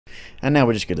And now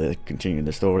we're just going to continue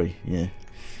the story. Yeah.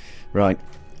 Right.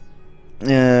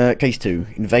 Case 2.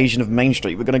 Invasion of Main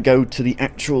Street. We're going to go to the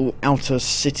actual outer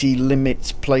city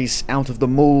limits place out of the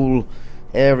mall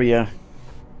area.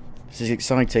 This is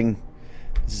exciting.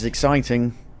 This is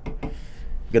exciting.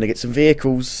 We're going to get some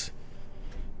vehicles.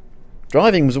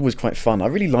 Driving was always quite fun. I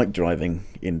really liked driving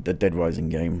in the Dead Rising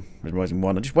game. Dead Rising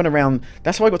 1. I just went around.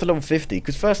 That's how I got to level 50.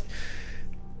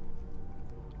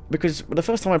 Because the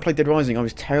first time I played Dead Rising, I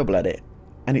was terrible at it.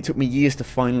 And it took me years to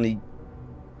finally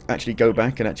actually go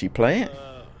back and actually play it.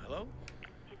 Hello?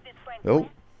 Is this Frank Oh.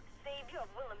 West, savior of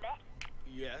Willamette?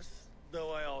 Yes,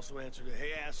 though I also answered a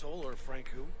hey asshole or Frank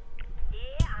who.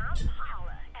 Yeah, I'm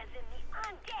Paula, as in the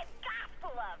undead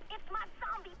gospel of It's My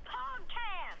Zombie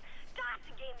podcast.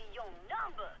 Darcy gave me your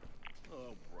number.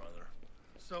 Oh, brother.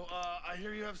 So, I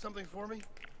hear you have something for me?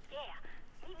 Yeah,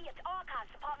 meet me at the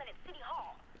archives department at City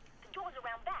Hall. The door's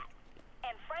around back.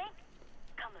 And Frank,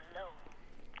 come alone.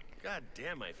 God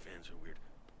damn, my fans are weird.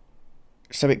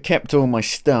 So it kept all my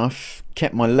stuff,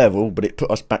 kept my level, but it put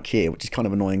us back here, which is kind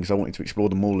of annoying because I wanted to explore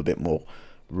the mall a bit more.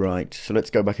 Right, so let's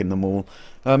go back in the mall.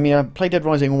 Yeah, played Dead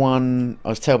Rising 1, I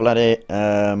was terrible at it,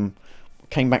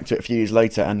 came back to it a few years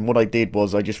later, and what I did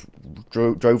was I just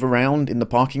drove around in the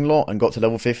parking lot and got to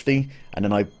level 50, and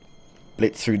then I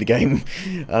blitzed through the game.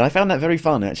 And I found that very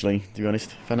fun, actually, to be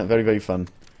honest. I found that very, very fun.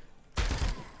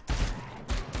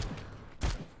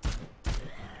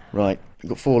 Right, we've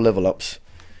got 4 level ups.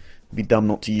 It'd be dumb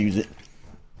not to use it.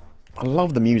 I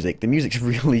love the music. The music's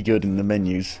really good in the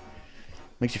menus.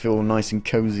 Makes you feel nice and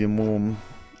cozy and warm.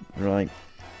 Right.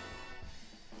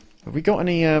 Have we got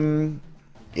any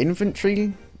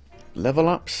infantry level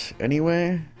ups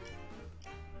anywhere?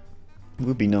 It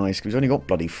would be nice because we've only got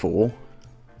bloody 4.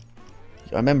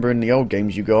 I remember in the old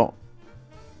games you got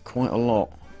quite a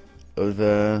lot of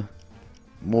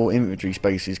more infantry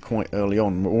spaces quite early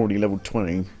on. We're already level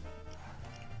 20.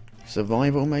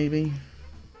 Survival maybe?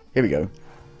 Here we go.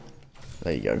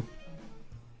 There you go.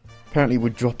 Apparently we're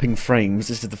dropping frames.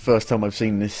 This is the first time I've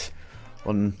seen this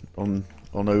on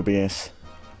OBS.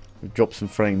 We've dropped some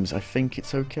frames. I think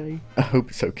it's okay. I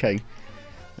hope it's okay.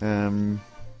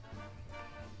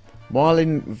 While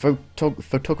in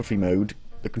photography mode,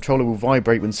 the controller will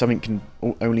vibrate when something can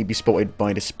only be spotted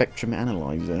by the spectrum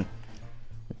analyzer.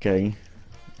 Okay,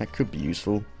 that could be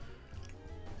useful.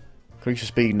 Increase the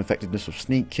speed and effectiveness of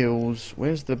sneak kills.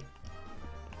 Where's the...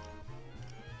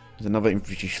 There's another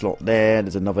infantry slot there.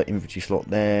 There's another infantry slot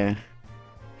there.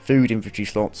 Food infantry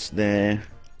slots there.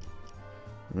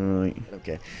 Right.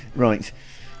 Okay. Right.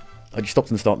 I just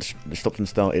stopped and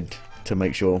started to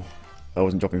make sure I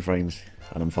wasn't dropping frames,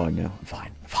 and I'm fine now. I'm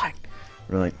fine. I'm fine.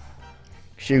 Right.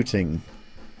 Shooting.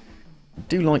 I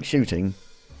do like shooting.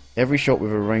 Every shot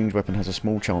with a ranged weapon has a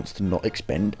small chance to not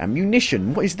expend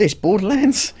ammunition. What is this?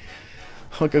 Borderlands?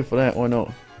 I'll go for that. Why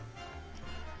not?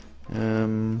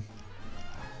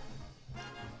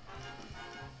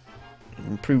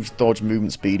 Improves dodge,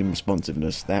 movement speed and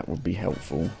responsiveness. That would be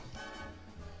helpful.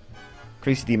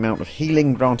 Increases the amount of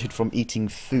healing granted from eating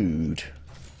food.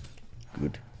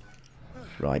 Good.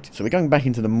 Right, so we're going back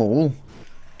into the mall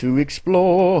to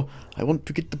explore. I want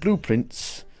to get the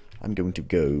blueprints. I'm going to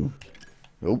go...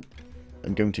 Oh,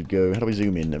 I'm going to go... How do I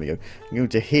zoom in? There we go. I'm going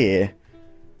to here.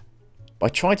 I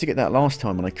tried to get that last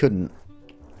time and I couldn't.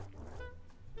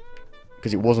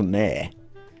 Because it wasn't there.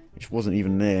 It wasn't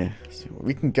even there. So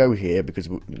we can go here because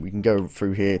we can go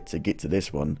through here to get to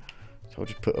this one. So I'll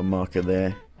just put a marker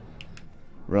there.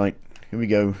 Right, here we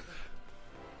go.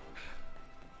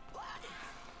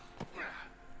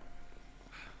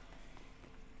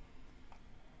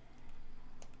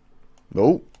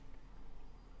 Oh.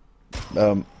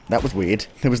 That was weird.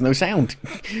 There was no sound.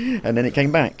 And then it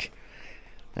came back.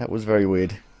 That was very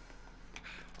weird.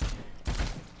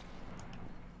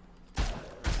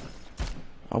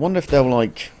 I wonder if they'll,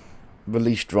 like,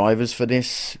 release drivers for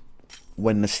this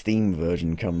when the Steam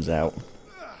version comes out.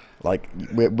 Like,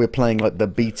 we're playing, like, the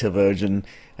beta version,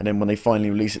 and then when they finally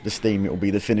release it to Steam, it'll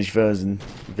be the finished version.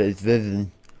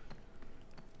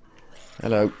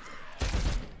 Hello.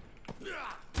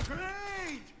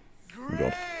 Great! Oh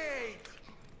God.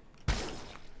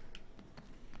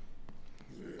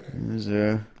 There's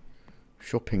a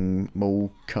shopping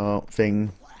mall car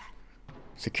thing.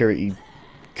 Security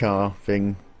car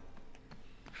thing.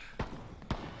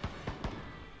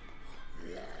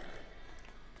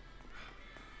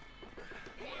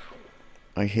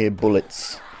 I hear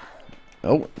bullets.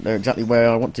 Oh, they're exactly where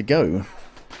I want to go.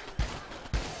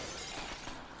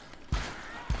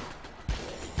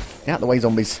 Get out the way,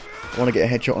 zombies. I want to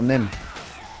get a headshot on them.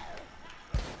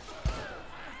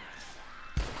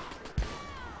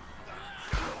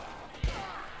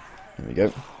 There we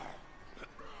go.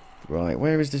 Right,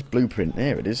 where is this blueprint?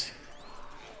 There it is.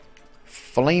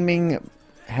 Flaming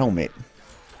helmet.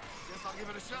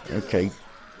 Okay.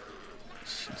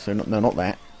 So, no, not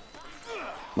that.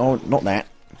 No, not that.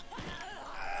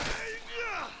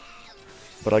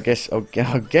 But I guess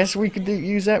we could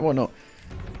use that. Why not?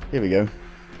 Here we go.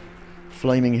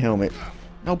 Flaming helmet.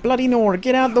 Oh, bloody Nora,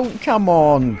 get out the... Come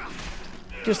on!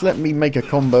 Just let me make a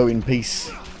combo in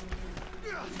peace.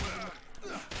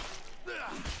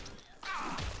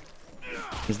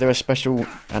 Is there a special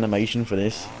animation for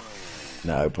this?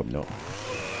 No, probably not.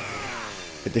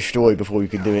 It destroyed before you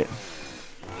could do it.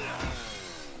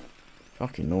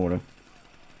 Fucking Nora.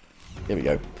 Here we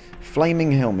go.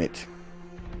 Flaming helmet.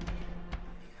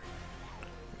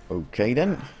 Okay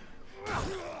then.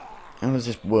 How does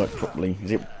this work properly?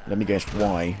 Is it... Let me guess,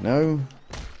 Y? No?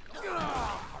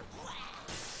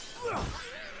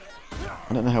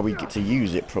 I don't know how we get to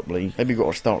use it properly. Maybe we've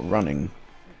got to start running.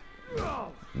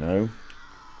 No.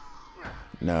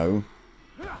 No.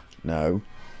 No.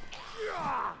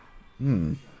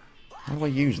 How do I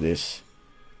use this?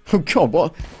 Oh god,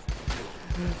 what?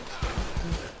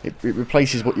 It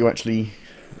replaces what you actually...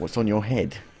 What's on your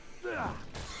head.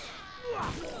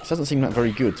 This doesn't seem that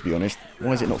very good, to be honest.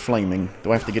 Why is it not flaming?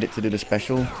 Do I have to get it to do the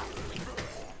special?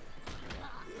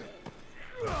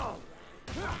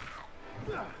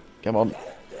 Come on.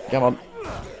 Come on.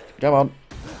 Come on.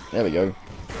 There we go.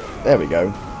 There we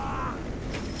go.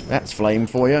 That's flame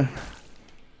for you.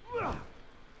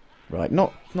 Right,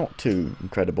 not too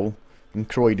incredible.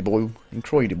 Incredible.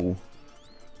 Incredible.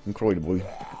 Incredible.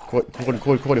 Quite.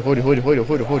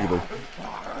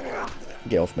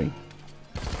 Get off me.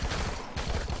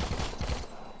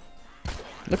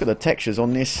 Look at the textures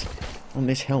on this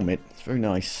helmet. It's very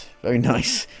nice. Very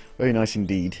nice. Very nice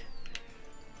indeed.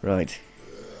 Right.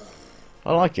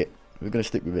 I like it. We're going to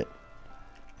stick with it.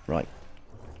 Right.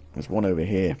 There's one over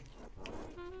here.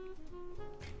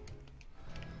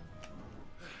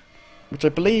 Which I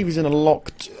believe is in a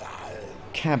locked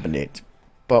cabinet.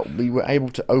 But we were able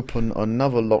to open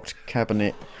another locked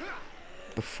cabinet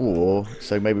before.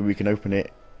 So maybe we can open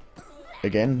it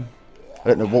again. I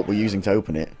don't know what we're using to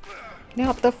open it. Get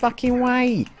out the fucking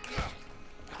way!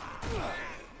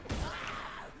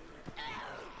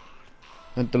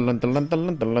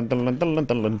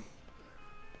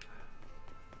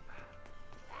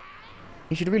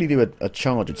 He should really do a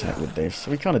charge attack with this.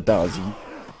 So he kind of does. He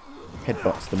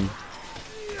headbutts them.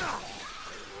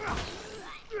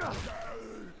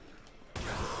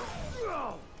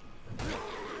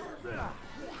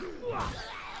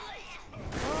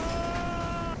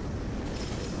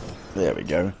 There we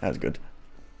go. That's good.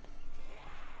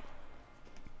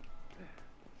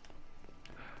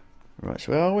 Right,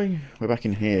 so where are we? We're back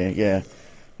in here. Yeah.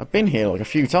 I've been here like a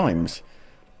few times.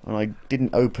 And I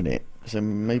didn't open it. So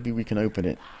maybe we can open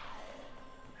it.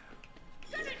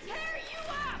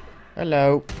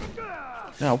 Hello.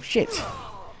 Oh, shit.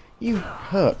 You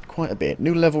hurt quite a bit.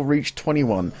 New level reached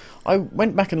 21. I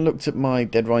went back and looked at my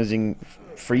Dead Rising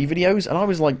 3 videos. And I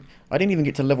was like, I didn't even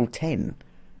get to level 10.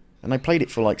 And I played it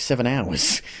for like 7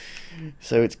 hours.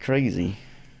 So it's crazy.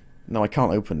 No, I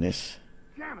can't open this.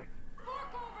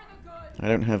 I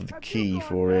don't have the key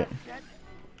for it.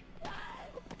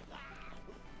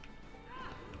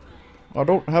 I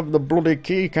don't have the bloody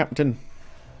key, Captain.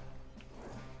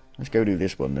 Let's go do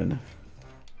this one then.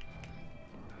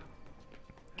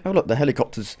 Oh look, the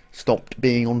helicopter's stopped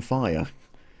being on fire.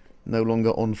 No longer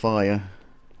on fire.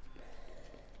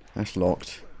 That's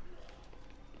locked.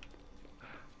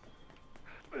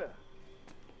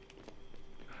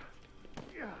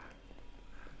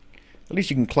 At least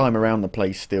you can climb around the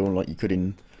place still, like you could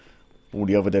in all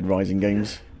the other Dead Rising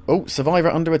games. Oh,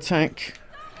 survivor under attack.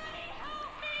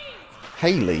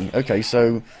 Haley. Okay,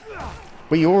 so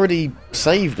we already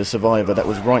saved a survivor that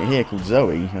was right here called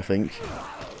Zoe, I think,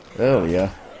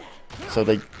 earlier. So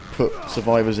they put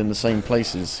survivors in the same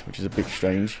places, which is a bit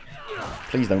strange.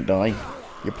 Please don't die.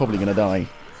 You're probably going to die,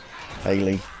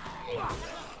 Haley.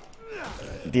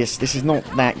 This is not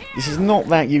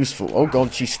that useful. Oh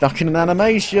god, she's stuck in an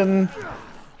animation.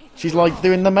 She's like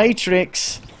doing the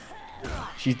Matrix.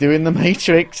 She's doing the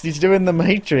Matrix. She's doing the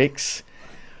Matrix.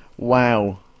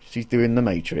 Wow, she's doing the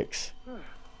Matrix.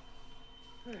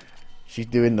 She's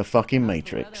doing the fucking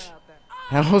Matrix.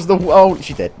 How's the... Oh,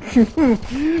 she's dead.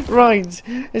 Right,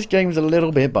 this game's a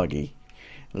little bit buggy.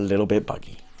 A little bit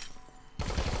buggy.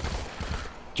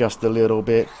 Just a little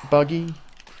bit buggy.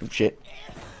 Oh shit.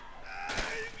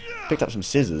 Picked up some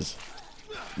scissors.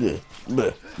 I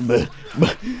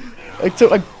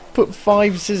put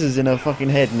 5 scissors in her fucking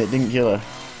head and it didn't kill her.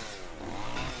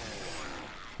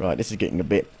 Right, this is getting a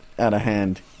bit out of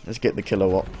hand. Let's get the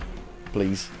kilowatt.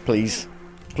 Please. Please.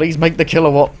 Please make the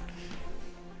kilowatt.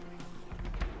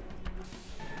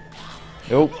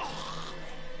 Oh.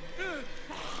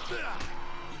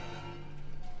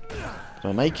 Can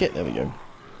I make it? There we go.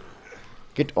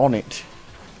 Get on it.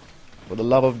 For the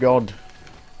love of God.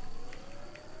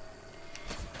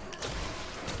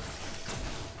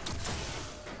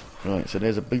 Right, so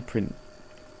there's a blueprint.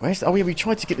 Where's oh yeah, we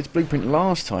tried to get this blueprint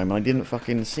last time and I didn't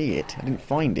fucking see it. I didn't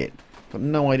find it. Got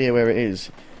no idea where it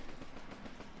is.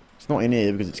 It's not in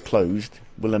here because it's closed.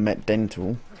 Willamette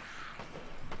Dental.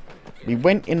 We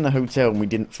went in the hotel and we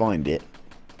didn't find it.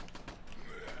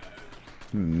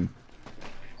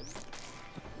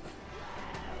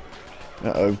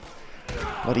 Uh-oh.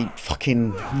 Bloody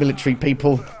fucking military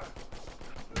people.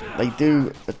 They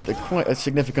do quite a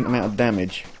significant amount of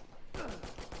damage.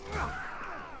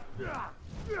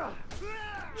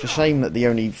 It's a shame that the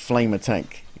only flame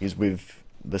attack is with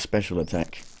the special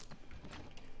attack.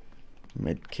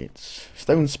 Medkits.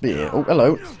 Stone spear. Oh,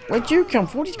 hello. Where'd you come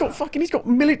from? He's got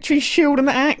military shield and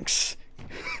axe.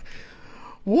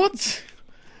 What?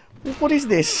 What is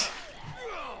this?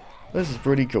 This is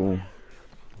pretty cool.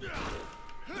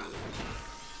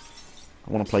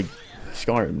 I want to play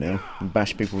Skyrim now and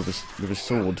bash people with a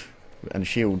sword and a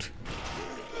shield.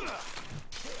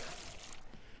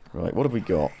 Right, what have we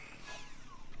got?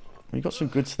 We've got some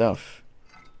good stuff.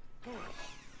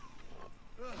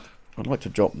 I'd like to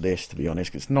drop this, to be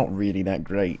honest, 'cause it's not really that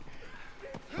great.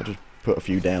 I'll just put a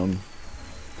few down.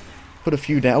 Put a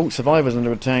few down. Oh, survivors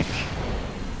under attack.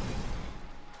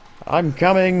 I'm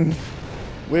coming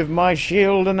with my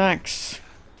shield and axe.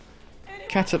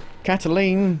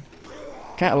 Cataline,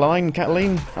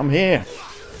 I'm here.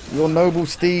 Your noble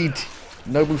steed,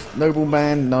 noble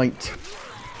man, knight.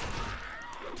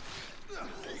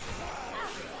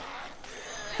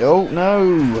 Oh no!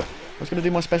 I was going to do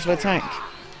my special attack.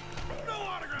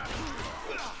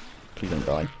 Please don't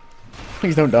die.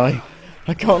 Please don't die.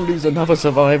 I can't lose another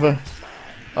survivor.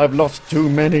 I've lost too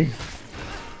many.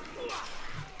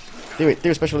 Do it. Do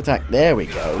a special attack. There we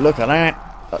go. Look at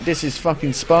that. This is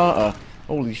fucking Sparta.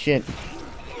 Holy shit.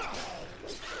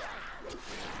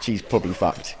 She's probably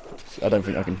fucked. I don't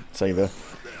think I can save her.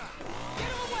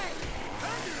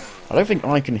 I don't think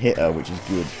I can hit her, which is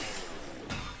good.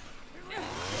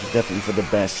 Definitely for the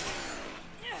best.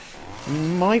 We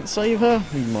might save her.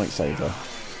 We might save her.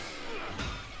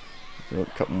 Got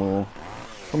a couple more.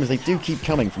 Problem is they do keep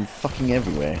coming from fucking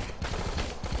everywhere.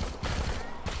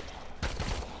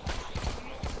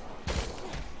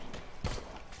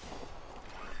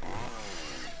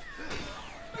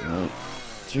 Right.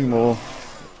 Two more.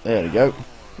 There we go.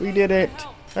 We did it.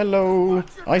 Hello.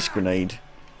 Ice grenade.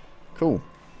 Cool.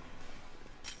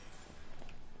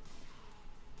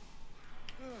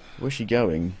 Where's she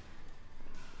going?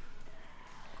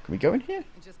 Can we go in here?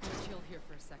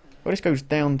 Well, this goes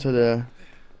down to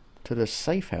the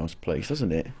safe house place,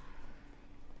 doesn't it?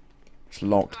 It's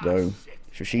locked though.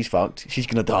 So she's fucked. She's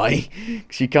gonna die.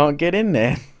 She can't get in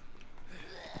there.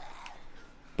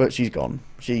 But she's gone.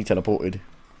 She teleported.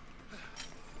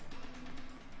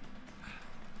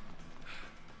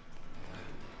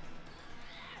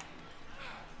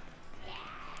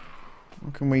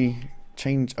 How can we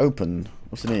change open?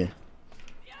 What's in here?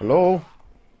 Hello?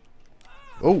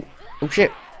 Oh! Oh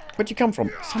shit! Where'd you come from?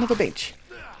 Son of a bitch!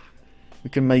 We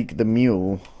can make the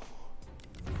mule.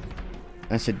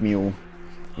 Acid mule.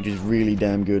 Which is really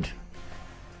damn good.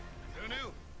 Who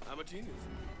knew? I'm a genius.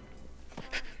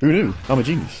 Who knew? I'm a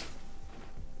genius.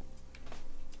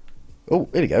 Oh,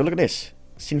 here we go. Look at this.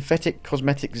 Synthetic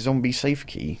cosmetic zombie safe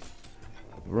key.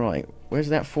 Right. Where's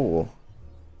that for?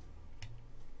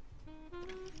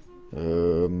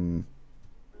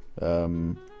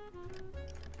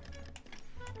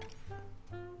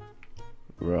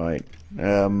 Right.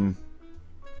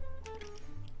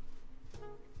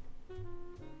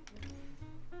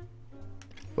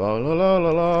 La la la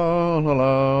la la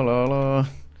la la la.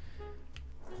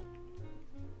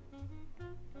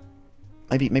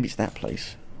 Maybe it's that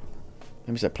place.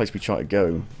 Maybe it's that place we try to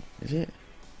go. Is it?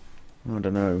 I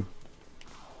don't know.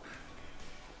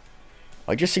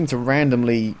 I just seem to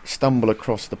randomly stumble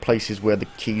across the places where the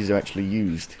keys are actually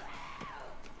used.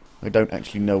 I don't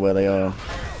actually know where they are.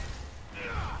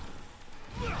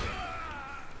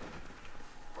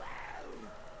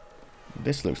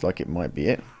 This looks like it might be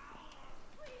it.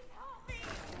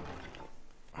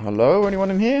 Hello?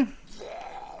 Anyone in here?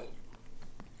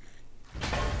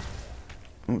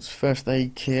 Oh, it's first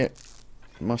aid kit.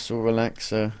 Muscle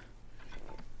relaxer.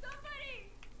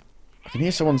 I can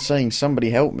hear someone saying, "Somebody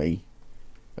help me."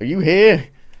 Are you here?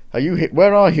 Are you here?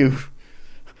 Where are you?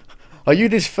 Are you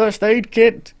this first aid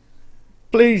kit?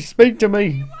 Please, speak to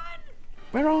me.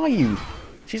 Where are you?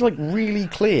 She's like really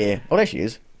clear. Oh, there she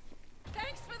is.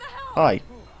 Thanks for the help. Hi.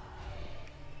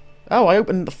 Oh, I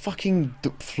opened the fucking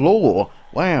floor.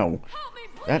 Wow. Help me,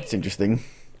 please. That's interesting.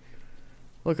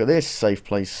 Look at this safe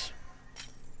place.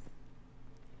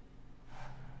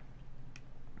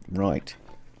 Right.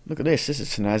 Look at this. This is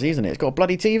snazzy, isn't it? It's got a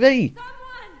bloody TV. Someone,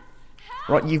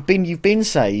 help. Right, you've been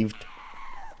saved.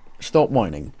 Stop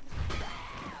whining.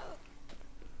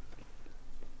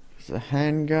 It's a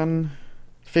handgun.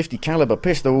 50 caliber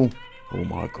pistol. Oh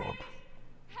my god.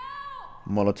 Help.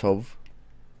 Molotov.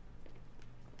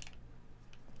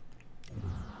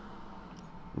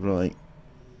 Right.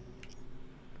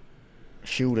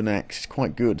 Shield and axe is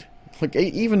quite good. Like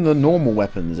even the normal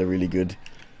weapons are really good.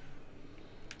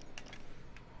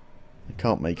 I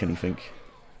can't make anything.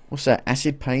 What's that?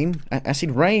 Acid pain?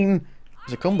 Acid rain?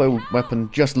 There's a combo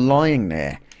weapon just lying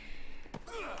there.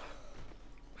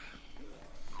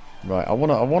 Right, I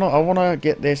wanna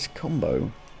get this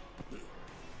combo.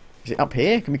 Is it up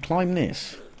here? Can we climb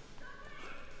this?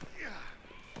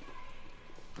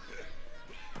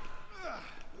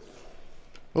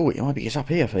 Oh, it might be it's up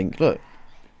here, I think. Look.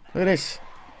 Look at this.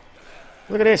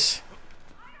 Look at this.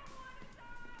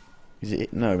 Is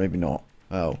it? No, maybe not.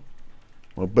 Oh.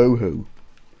 Well, boohoo.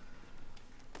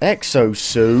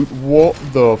 Exosuit? What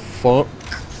the fuck?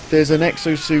 There's an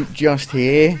exosuit just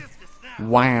here?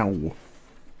 Wow.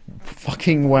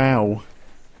 Fucking wow.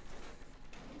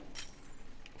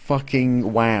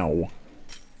 Fucking wow.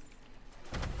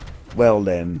 Well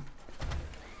then.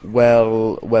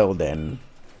 Well then.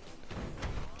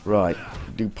 Right.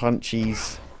 Do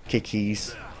punchies,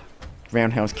 kickies,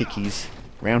 roundhouse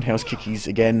kickies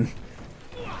again.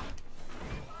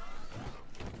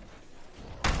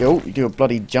 Oh, you do a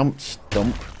bloody jump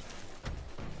stomp.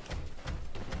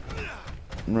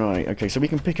 Right, okay, so we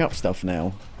can pick up stuff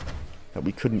now that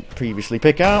we couldn't previously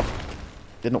pick up.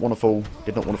 Did not want to fall.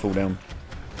 Did not want to fall down.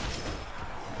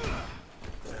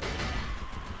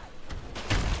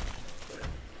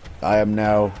 I am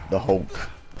now the Hulk.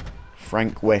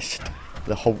 Frank West,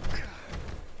 the Hulk.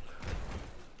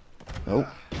 Oh,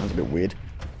 that was a bit weird.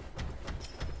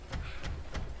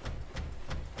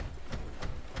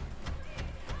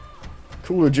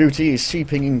 Call of Duty is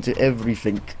seeping into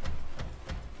everything.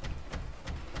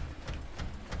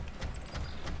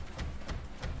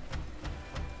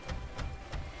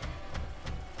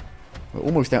 We're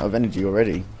almost out of energy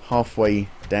already. Halfway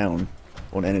down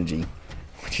on energy,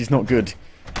 which is not good.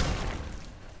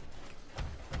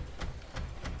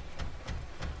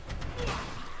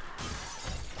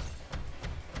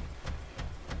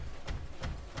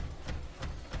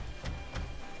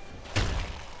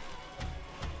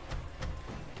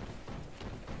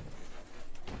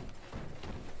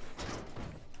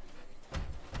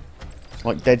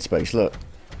 Like Dead Space, look.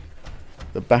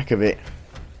 The back of it.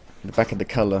 The back of the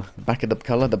colour. The back of the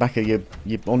colour. The back of your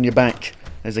on your back.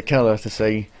 There's a colour to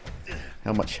say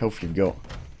how much health you've got.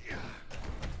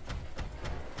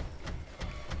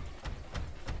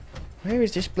 Where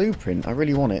is this blueprint? I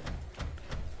really want it.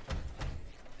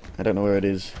 I don't know where it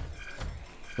is.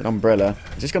 An umbrella.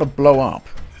 Is this going to blow up?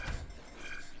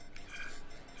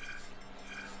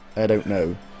 I don't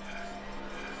know.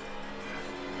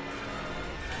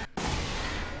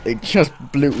 It just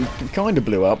blew, it kind of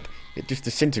blew up. It just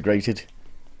disintegrated.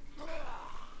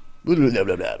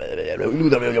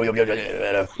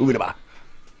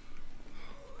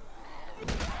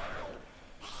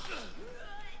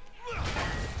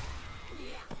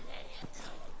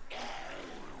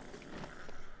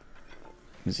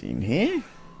 Is he in here?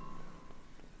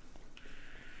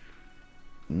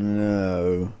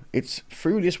 No. It's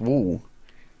through this wall.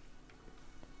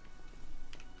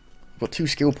 Got 2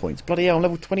 skill points. Bloody hell, I'm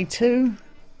level 22?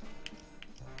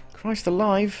 Christ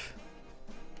alive.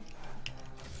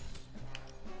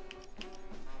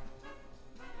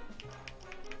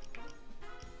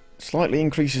 Slightly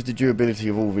increases the durability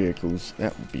of all vehicles.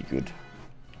 That would be good.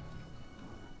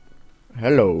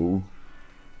 Hello.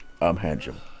 I'm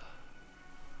handsome.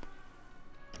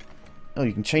 Oh,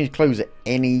 you can change clothes at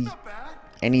any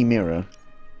mirror.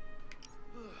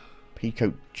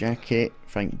 Peacoat jacket,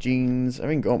 Frank jeans. I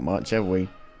ain't got much, have we?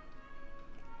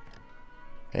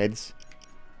 Heads.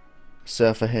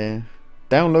 Surfer hair.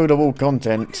 Downloadable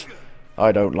content.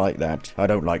 I don't like that. I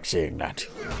don't like seeing that.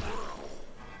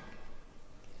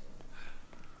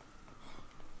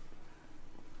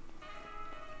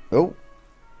 Oh.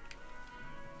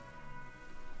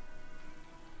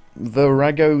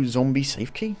 Virago zombie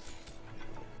safe key?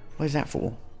 What is that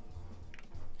for?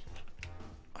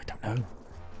 I don't know.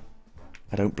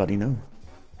 I don't bloody know.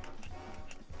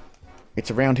 It's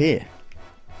around here.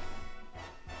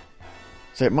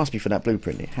 So it must be for that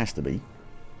blueprint. It has to be.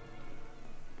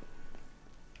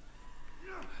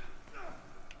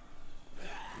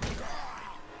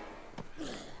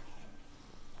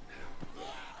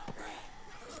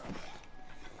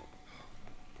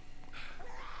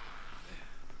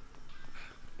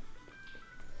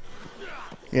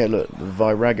 Yeah, look, the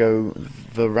Viagra,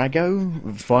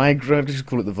 just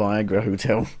call it the Viagra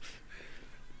Hotel.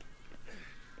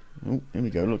 Oh, here we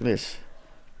go, look at this.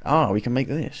 Ah, we can make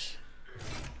this.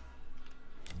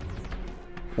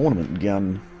 Ornament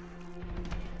gun.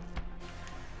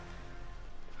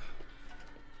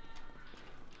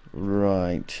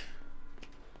 Right.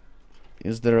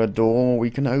 Is there a door we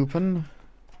can open?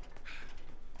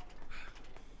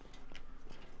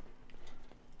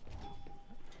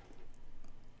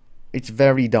 It's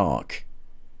very dark.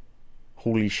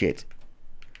 Holy shit.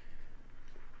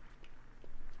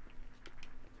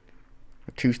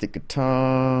 Acoustic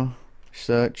guitar.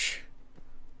 Search.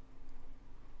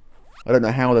 I don't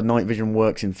know how the night vision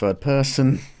works in third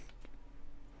person.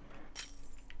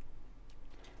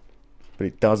 But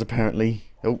it does apparently.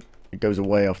 Oh, it goes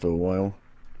away after a while.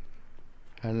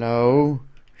 Hello?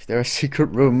 Is there a secret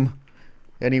room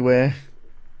anywhere?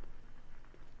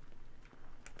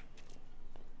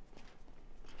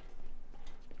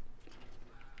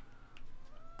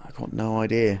 I got no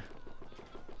idea.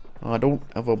 I don't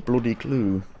have a bloody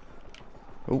clue.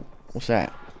 Oh, what's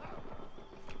that?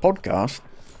 Podcast?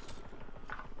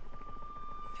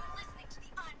 You're listening to the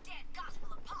Undead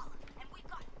Gospel of Paula, and we've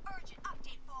got an urgent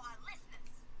update for our listeners.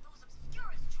 Those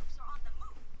Obscurus troops are on the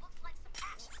move. Looks like some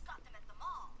action's got them at the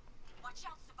mall. Watch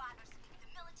out, survivors. The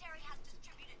military has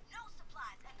distributed no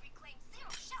supplies and reclaimed 0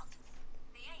 shelters.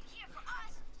 They ain't here for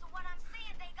us, so what I'm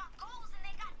saying, they got goals and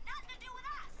they got nothing to do with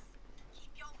us.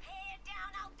 Keep your head down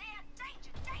out there.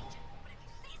 Danger, danger. But if you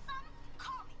see something,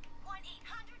 call me.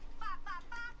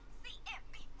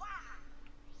 1-800-555-CMBY.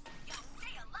 Yo,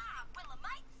 stay alive,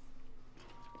 Willamites.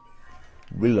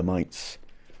 Willamites.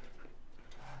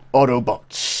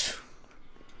 Autobots.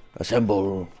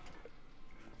 Assemble.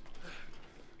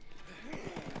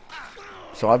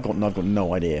 So I've got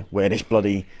no idea where this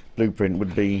bloody blueprint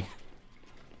would be.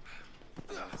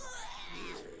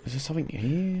 Is there something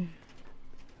here?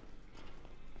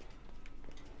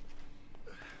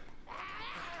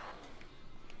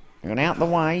 Get out the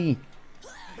way.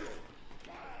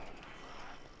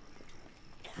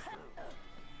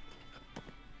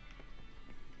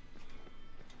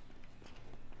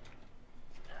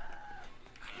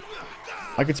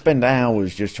 I could spend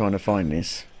hours just trying to find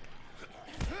this.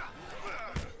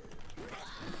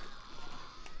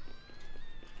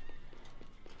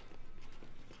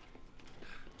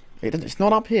 It's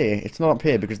not up here. It's not up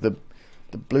here because the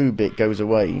blue bit goes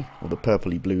away, or the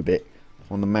purpley blue bit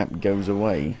on the map goes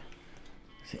away.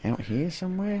 Is it out here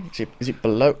somewhere? Is it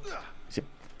below? It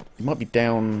might be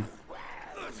down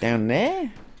there?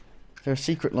 Is there a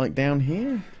secret like down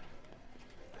here?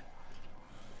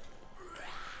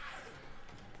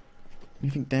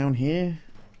 Anything down here?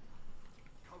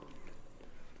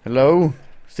 Hello?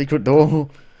 Secret door?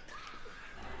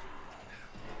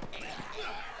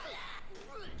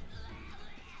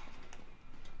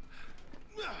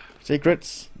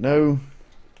 Secrets? No.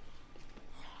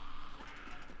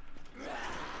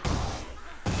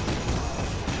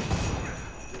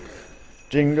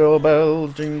 Jingle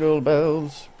bells, jingle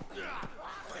bells.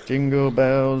 Jingle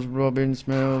bells, Robin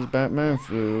smells, Batman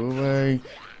flew away.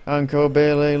 Uncle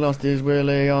Billy lost his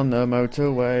willy on the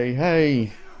motorway.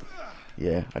 Hey!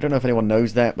 Yeah, I don't know if anyone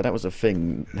knows that, but that was a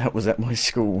thing. That was at my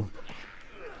school.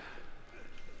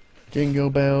 Jingle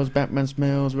bells, Batman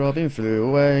smells, Robin flew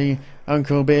away.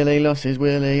 Uncle Billy lost his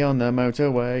willy on the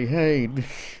motorway. Hey!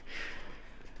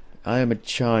 I am a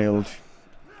child.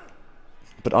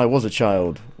 But I was a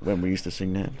child when we used to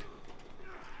sing that.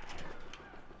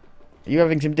 Are you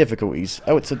having some difficulties?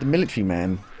 Oh, it's the military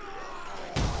man.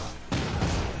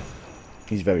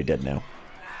 He's very dead now.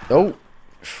 Oh!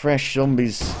 Fresh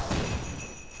zombies.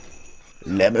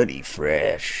 Lemony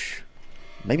fresh.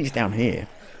 Maybe it's down here.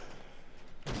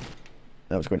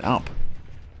 That was going up.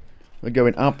 We're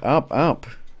going up, up, up.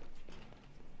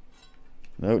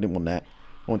 No, didn't want that.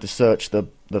 I want to search the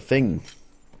thing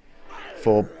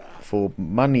for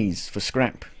monies, for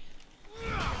scrap.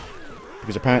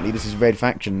 Because apparently this is Red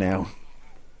Faction now.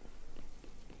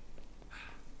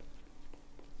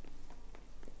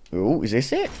 Ooh, is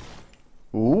this it?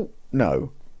 Ooh,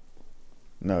 no.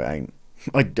 No, it ain't.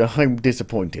 I'm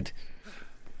disappointed.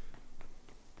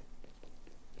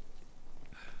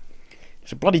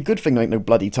 It's a bloody good thing there ain't no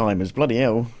bloody timers. Bloody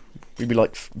hell. We'd be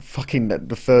like fucking the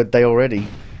 3rd day already.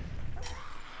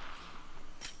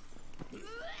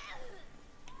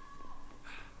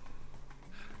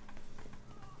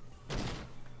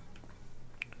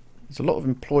 There's a lot of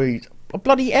employees. A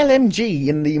bloody LMG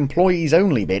in the employees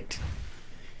only bit.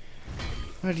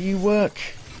 How do you work?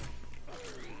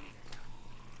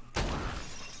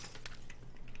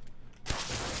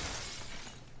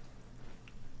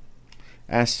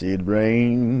 Acid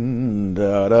rain,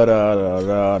 da da da da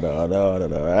da da da da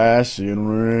da. Acid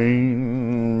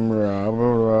rain.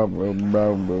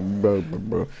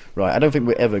 Right, I don't think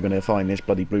we're ever going to find this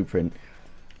bloody blueprint.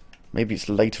 Maybe it's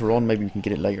later on. Maybe we can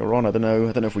get it later on. I don't know.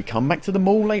 I don't know if we come back to the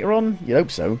mall later on. You'd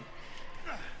hope so.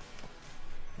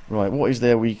 Right, what is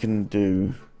there we can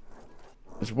do?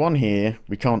 There's one here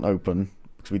we can't open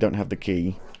because we don't have the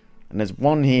key, and there's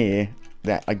one here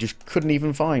that I just couldn't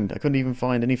even find. I couldn't even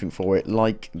find anything for it,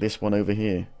 like this one over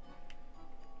here.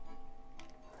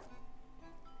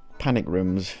 Panic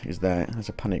rooms is there. There's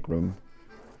a panic room.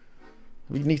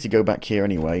 We need to go back here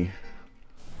anyway.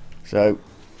 So,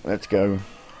 let's go.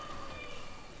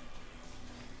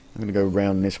 I'm going to go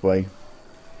round this way.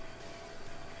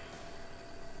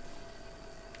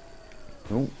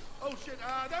 Oh. Oh shit,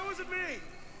 that wasn't me!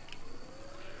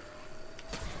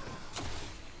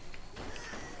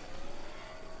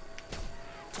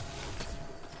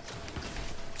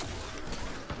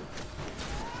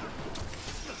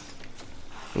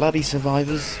 Bloody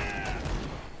survivors.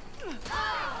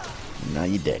 Now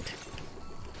you're dead.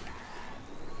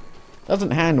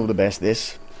 Doesn't handle the best,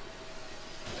 this.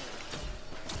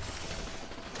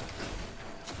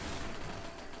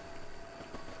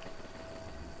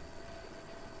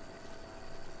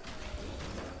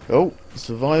 Oh,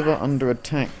 survivor under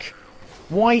attack.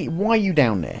 Why are you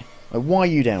down there? Like, why are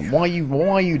you down? Why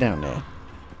are you down there?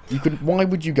 You could. Why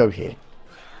would you go here?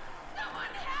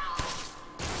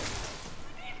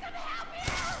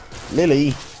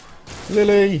 Lily!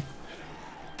 Lily!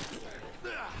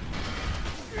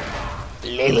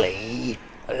 Lily!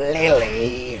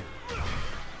 Lily!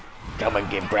 Come and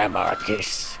give Grandma a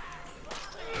kiss.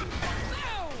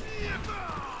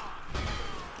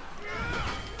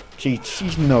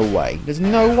 She's no way. There's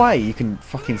no way you can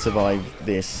fucking survive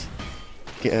this.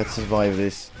 Get her to survive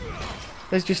this.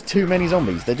 There's just too many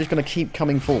zombies. They're just going to keep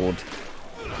coming forward.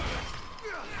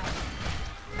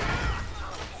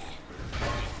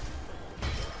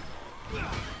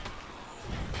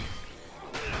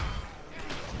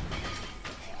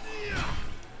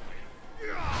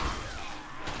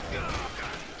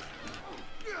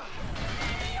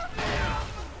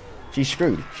 She's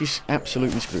screwed. She's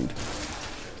absolutely screwed.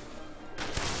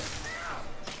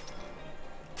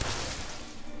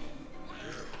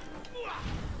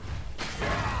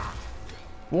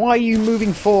 Why are you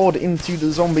moving forward into the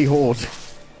zombie horde?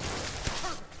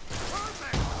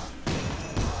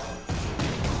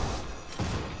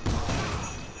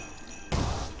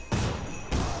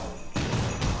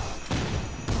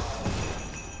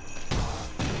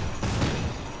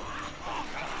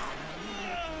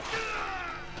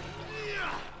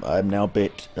 I'm now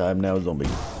bit. I'm now a zombie.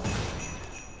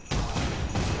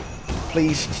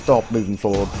 Please stop moving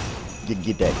forward.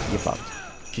 You're dead. You're fucked.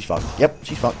 She's fucked. Yep,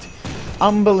 she's fucked.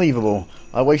 Unbelievable.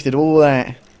 I wasted all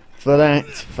that. For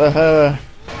her.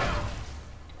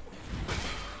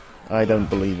 I don't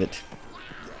believe it.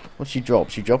 What'd she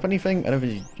drop? She drop anything? I don't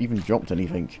think she even dropped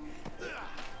anything.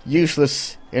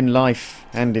 Useless in life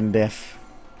and in death.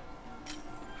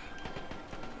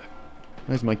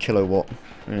 Where's my kilowatt?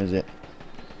 Where is it?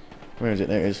 Where is it?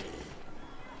 There it is.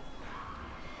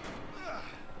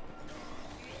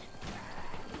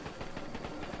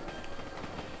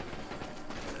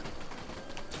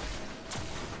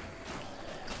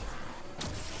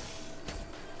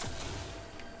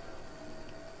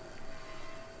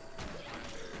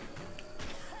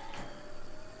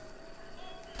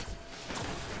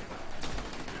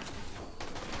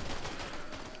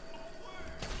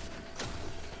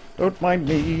 Don't mind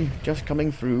me, just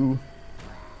coming through.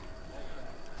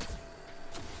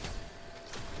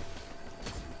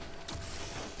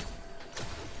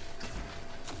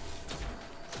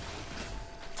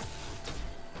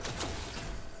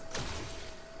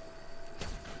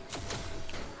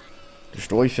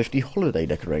 Destroy 50 holiday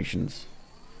decorations.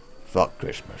 Fuck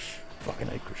Christmas. Fucking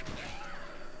hate Christmas.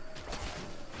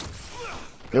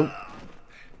 Nope.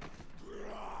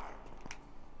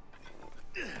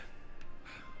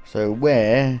 So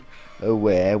where, oh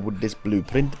where would this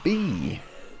blueprint be?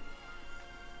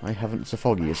 I haven't the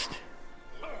foggiest.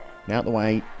 Out the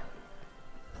way.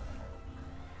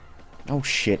 Oh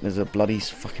shit, there's a bloody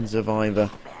fucking survivor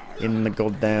in the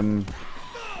goddamn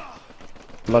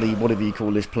bloody, whatever you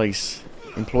call this place.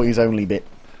 Employees only bit.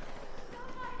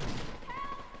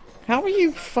 How are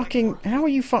you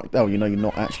fucked? Oh, you know you're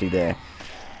not actually there.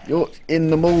 You're in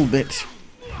the mall bit.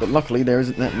 But luckily there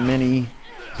isn't that many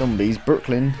Zombies,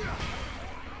 Brooklyn.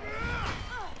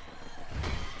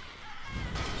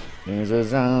 There's a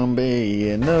zombie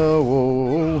in the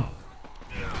wall.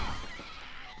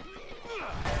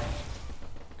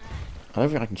 I don't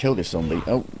think I can kill this zombie.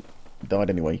 Oh, died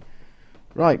anyway.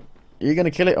 Right, are you going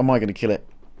to kill it or am I going to kill it?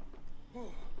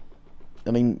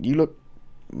 I mean, you look...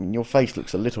 Your face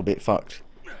looks a little bit fucked.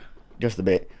 Just a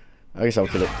bit. I guess I'll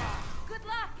kill it. Good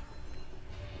luck.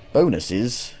 Bonus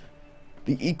is...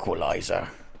 the Equalizer.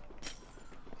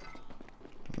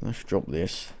 Let's drop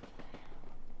this.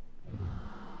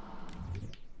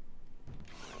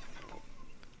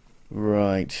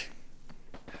 Right.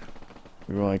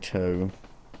 Righto.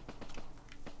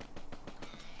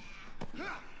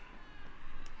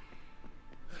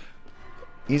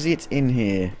 Is it in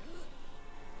here?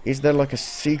 Is there like a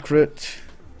secret?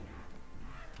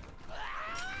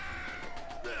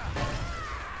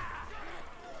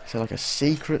 Is there like a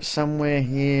secret somewhere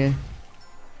here?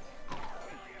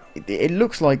 It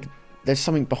looks like there's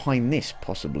something behind this,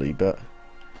 possibly, but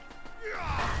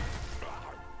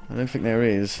I don't think there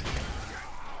is.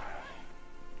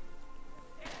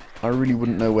 I really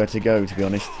wouldn't know where to go, to be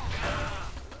honest.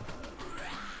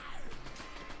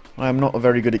 I am not a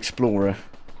very good explorer.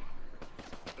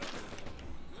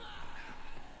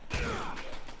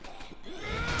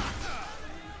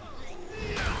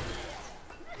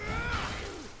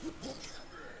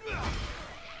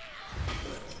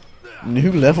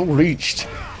 New level reached.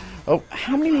 Oh,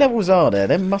 how many levels are there?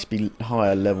 There must be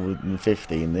higher level than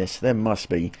 50 in this. There must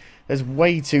be. There's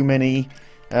way too many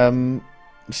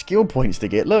skill points to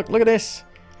get. Look at this.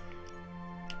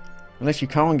 Unless you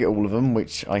can't get all of them,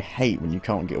 which I hate when you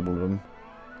can't get all of them.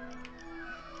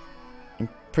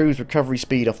 Improves recovery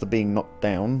speed after being knocked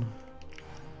down.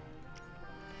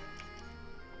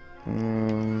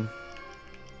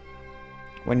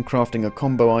 When crafting a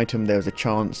combo item, there's a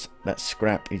chance that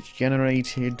scrap is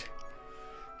generated.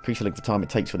 Increase the time it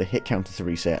takes for the hit counter to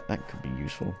reset. That could be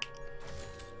useful.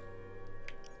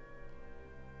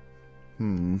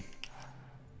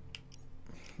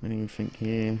 Anything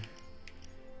here?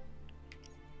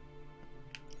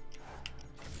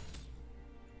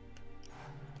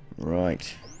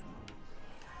 Right.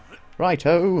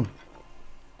 Righto!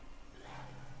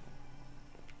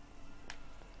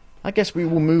 I guess we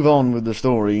will move on with the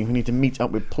story. We need to meet up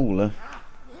with Paula.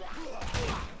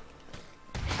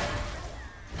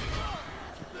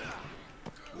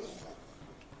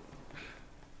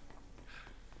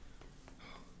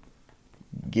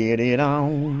 Get it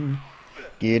on.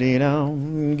 Get it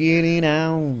on. Get it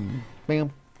on.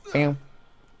 Bam, bam,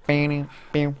 bam,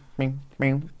 bam, bam,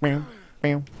 bam, bam,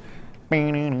 bam,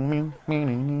 bam,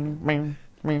 bam,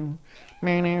 bam.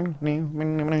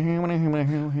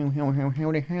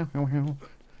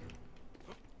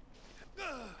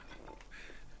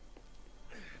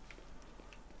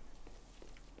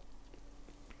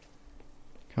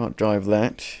 Can't drive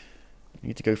that.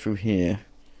 Need to go through here.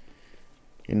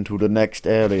 Into the next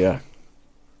area.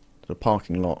 The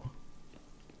parking lot.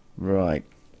 Right.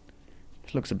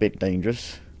 This looks a bit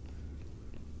dangerous.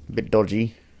 A bit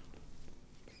dodgy.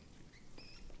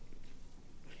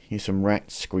 Here's some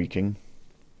rats squeaking.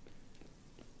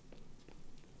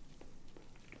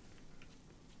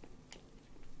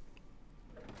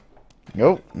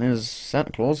 Oh, there's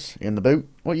Santa Claus in the boot.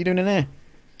 What are you doing in there?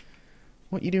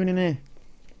 What are you doing in there?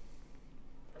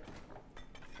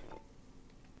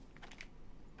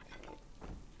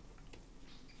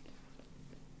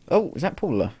 Oh, is that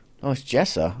Paula? Oh, it's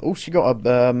Jessa. Oh, she got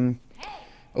a,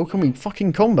 oh, can we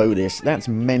fucking combo this? That's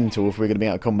mental if we're going to be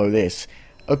able to combo this.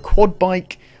 A quad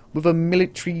bike with a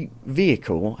military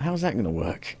vehicle? How's that going to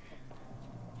work?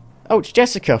 Oh, it's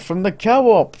Jessica from the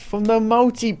co-op, from the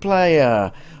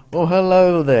multiplayer. Well,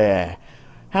 hello there.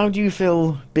 How do you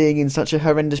feel being in such a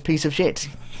horrendous piece of shit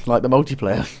like the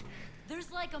multiplayer?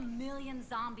 There's like 1 million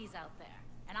zombies out there,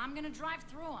 and I'm gonna drive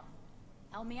through them.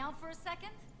 Help me out for a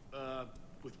second?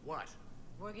 With what?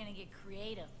 We're gonna get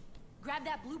creative. Grab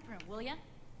that blueprint, will ya?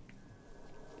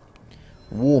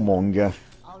 Warmonger.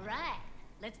 All right,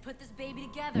 let's put this baby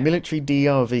together. Military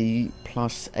DRV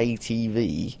plus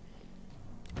ATV.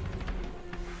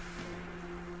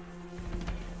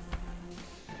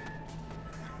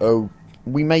 Oh,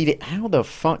 we made it. How the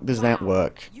fuck does that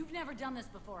work? You've never done this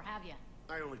before, have you?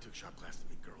 I only took shop class to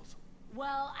meet girls.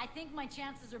 Well, I think my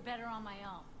chances are better on my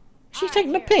own. She's All right,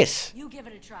 taking the here, piss. You give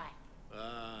it a try.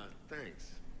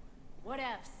 Thanks. What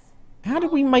else? How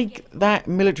did we make that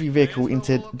military vehicle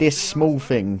into this small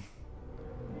thing?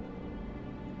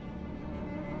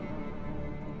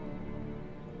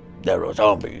 There are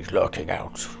zombies lurking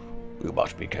out. You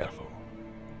must be careful.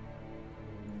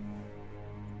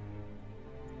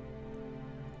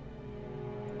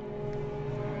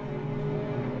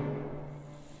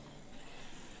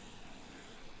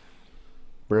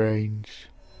 brains.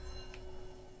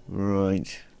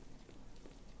 Right.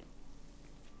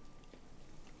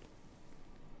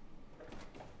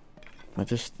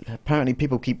 Apparently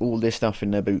people keep all this stuff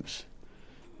in their boots.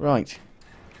 Right.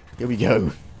 Here we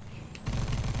go.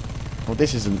 Well,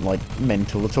 this isn't, like,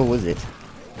 mental at all, is it?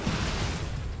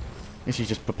 This is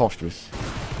just preposterous.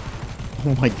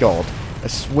 Oh my god. A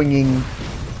swinging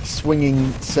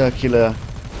circular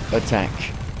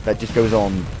attack that just goes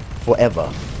on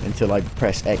forever until I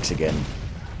press X again.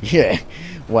 Yeah.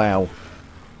 Wow.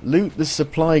 Loot the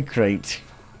supply crate.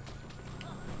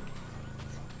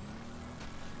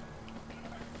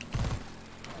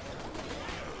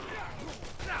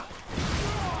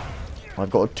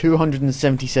 I've got a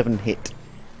 277 hit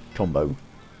combo.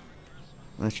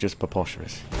 That's just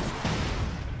preposterous.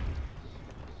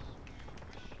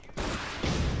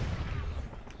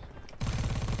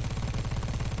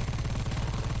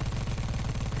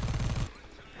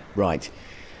 Right.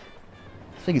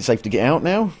 I think it's safe to get out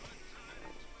now.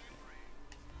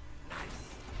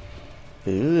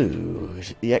 Ooh,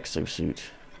 is it the exosuit?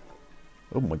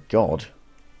 Oh my god.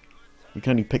 You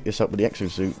can only pick this up with the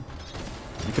exosuit.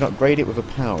 You can upgrade it with a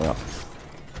power-up.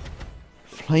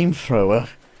 Flamethrower?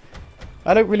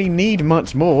 I don't really need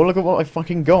much more. Look at what I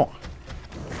fucking got.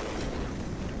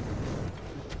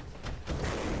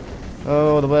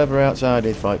 Oh, the weather outside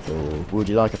is frightful. Would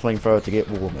you like a flamethrower to get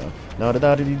warmer? Na da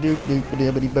da dee doo doo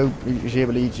dee dee boop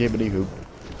shibbity shibbity hoop.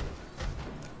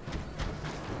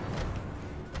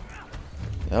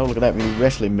 Oh, look at that many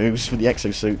wrestling moves with the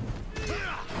exosuit.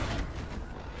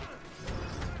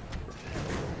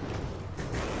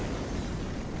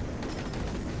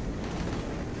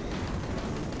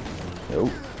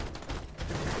 Oh.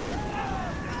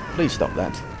 Please stop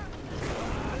that.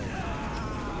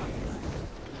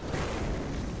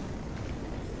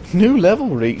 New level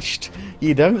reached.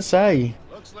 You don't say.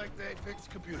 Looks like they fixed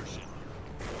computer shit.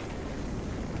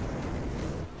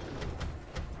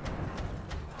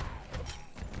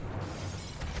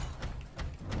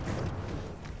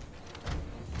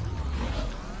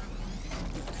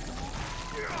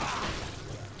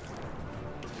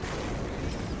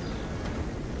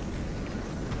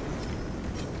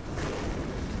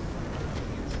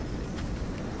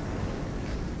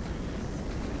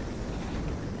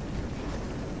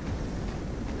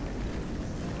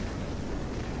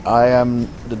 I am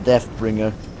the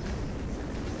Deathbringer.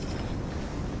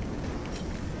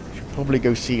 Should probably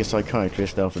go see a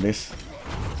psychiatrist after this,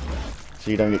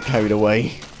 so you don't get carried away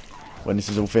when this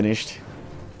is all finished.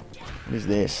 What is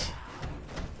this?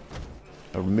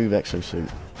 A remove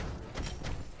exosuit.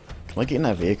 Can I get in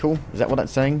that vehicle? Is that what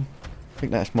that's saying? I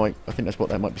think that's what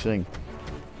that might be saying.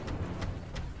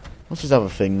 What's this other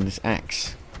thing? This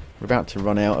axe. We're about to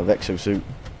run out of exosuit.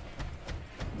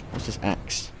 What's this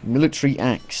axe? Military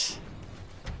axe.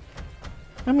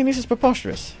 I mean, this is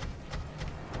preposterous.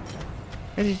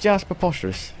 This is just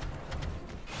preposterous.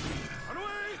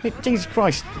 Jesus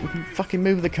Christ, we can fucking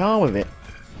move the car with it.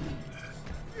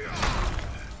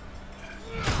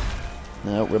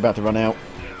 No, we're about to run out.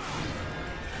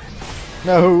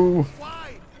 No!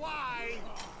 Why?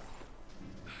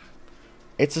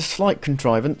 It's a slight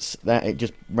contrivance that it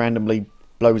just randomly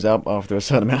blows up after a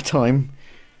certain amount of time.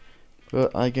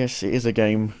 But I guess it is a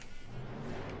game.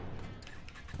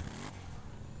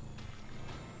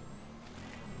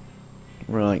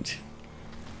 Right.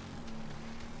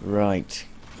 Right.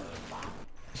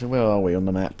 So where are we on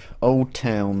the map? Old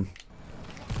Town.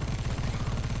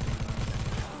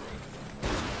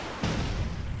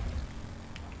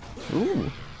 Ooh.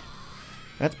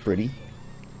 That's pretty.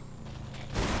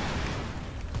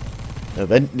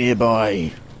 Event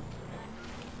nearby.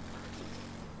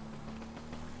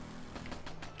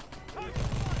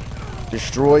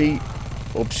 Destroy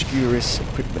Obscurus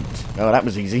equipment. Oh, that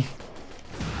was easy.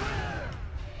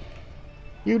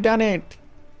 You done it!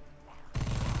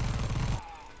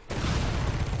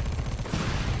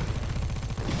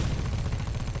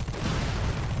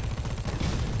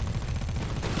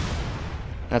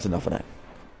 That's enough of that.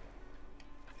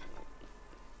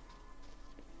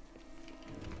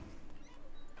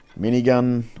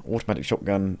 Minigun, automatic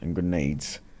shotgun, and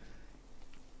grenades.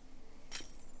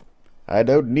 I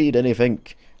don't need anything.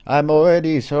 I'm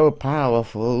already so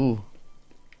powerful.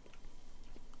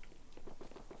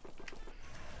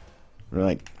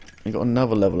 Right, we got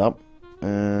another level up.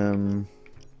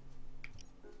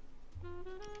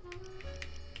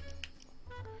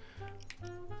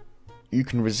 You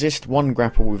can resist one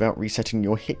grapple without resetting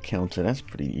your hit counter. That's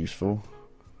pretty useful.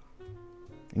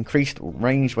 Increased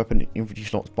ranged weapon infantry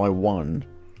slots by 1.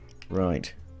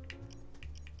 Right.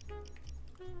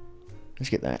 Let's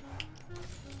get that.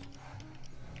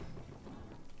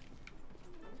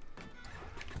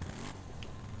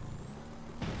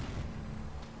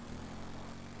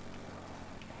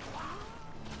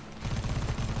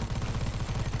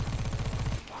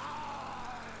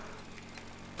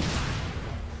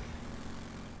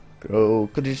 Oh,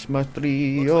 Christmas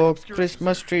tree, Looks like oh, Obscurus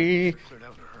Christmas tree. cleared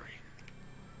out in a hurry.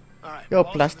 All right. Your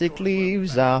Paul's in the plastic door.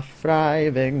 leaves are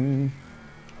thriving.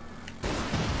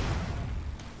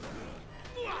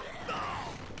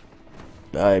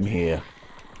 I'm here.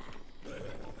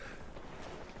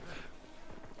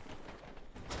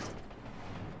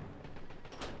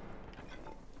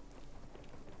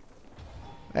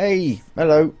 Hey,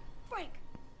 hello. Frank,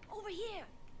 over here.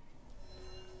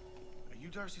 Are you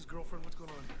Darcy's girlfriend? What's going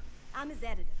on here? I'm his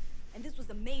editor, and this was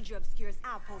a major Obscurus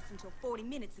outpost until 40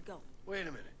 minutes ago. Wait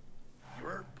a minute.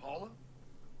 You're Paula?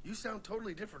 You sound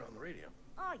totally different on the radio.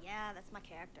 Oh yeah, that's my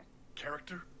character.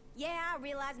 Character? Yeah, I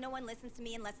realize no one listens to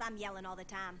me unless I'm yelling all the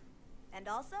time. And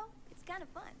also, it's kind of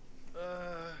fun.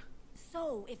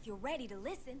 So, if you're ready to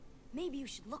listen, maybe you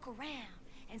should look around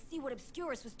and see what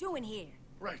Obscurus was doing here.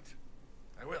 Right.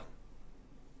 I will.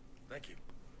 Thank you.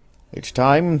 It's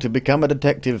time to become a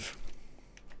detective.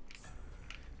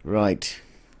 Right.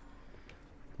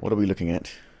 What are we looking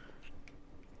at?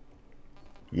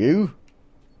 You?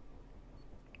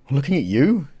 I'm looking at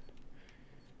you?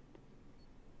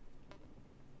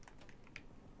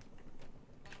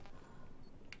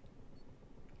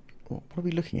 What are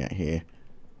we looking at here?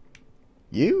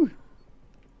 You?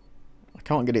 I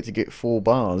can't get it to get 4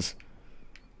 bars.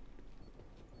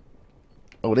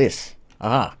 Oh, this.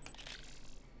 Aha.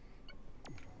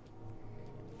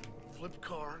 Flipped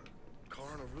car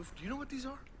on a roof. Do you know what these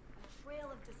are?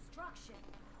 Trail of destruction.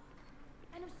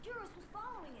 And Obscurus was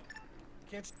following it.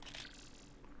 Can't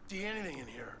see anything in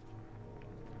here.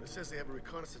 It says they have a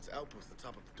reconnaissance outpost at the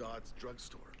top of Dodd's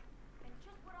drugstore. And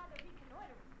just what are they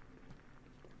reconnoitering?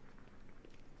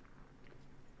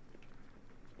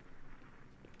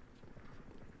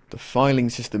 The filing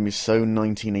system is so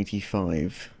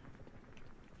 1985.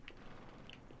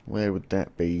 Where would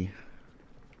that be?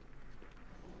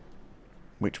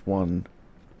 Which one?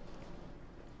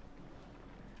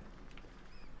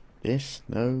 This?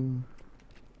 No.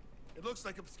 It looks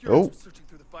like Obscurus Oh. was searching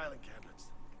through the filing cabinets.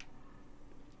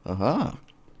 Aha.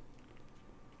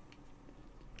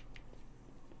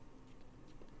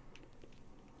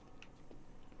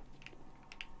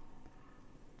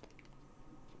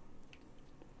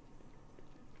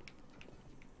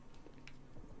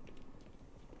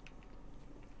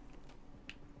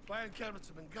 Filing cabinets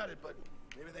have been gutted, but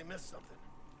maybe they missed something.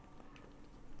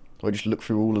 Do I just look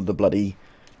through all of the bloody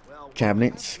Well, what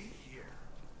cabinets? happened here?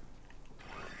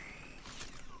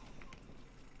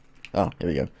 Ah, here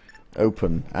we go.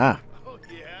 Open. Ah, Oh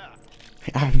yeah.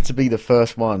 it happened to be the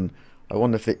first one. I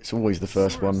wonder if it's always the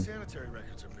first Sewer and one. Sanitary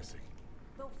records are missing.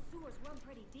 Those sewers run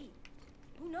pretty deep.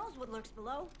 Who knows what lurks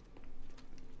below?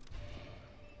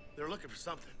 They're looking for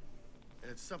something,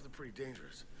 and it's something pretty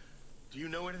dangerous. Do you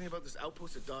know anything about this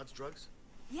outpost at Dodd's Drugs?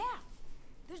 Yeah.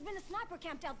 There's been a sniper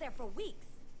camped out there for weeks.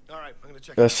 All right, I'm gonna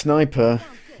check. A it out. sniper,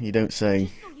 you don't say.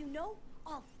 Just so you know,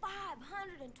 all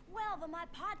 512 of my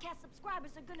podcast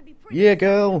subscribers are gonna be pretty Yeah, excited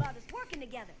girl. about us working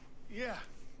together. Yeah.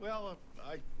 Well,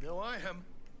 I know I am.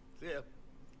 Yeah.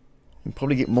 You'll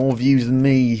probably get more views than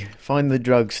me. Find the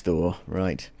drugstore.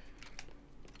 Right.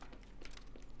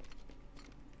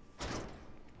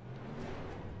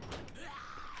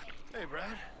 Hey,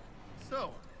 Brad.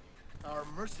 So, our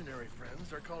mercenary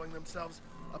friends are calling themselves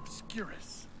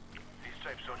Obscurus. These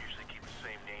types don't usually keep the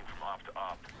same name from op to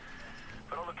op,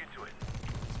 but I'll look into it.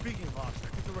 Speaking of ops, I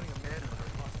think they're running a manhunt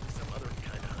or possibly some other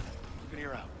kind of hunt. Keep an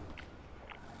ear out.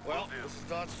 Well, this is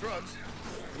Dodd's Drugs.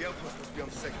 The outpost must be on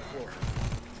the 2nd floor.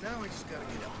 Now we just gotta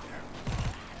get up there.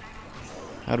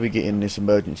 How do we get in this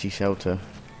emergency shelter?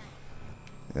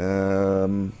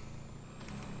 I'll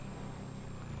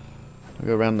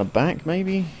go around the back,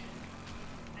 maybe?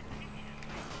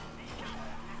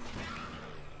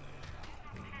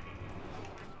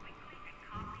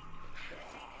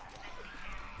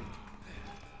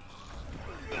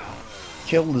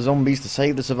 Kill the zombies to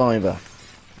save the survivor.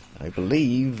 I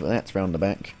believe that's round the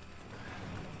back.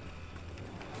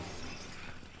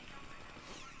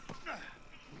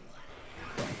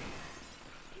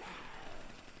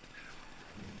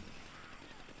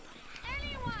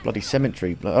 Bloody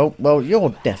cemetery. Oh, well, you're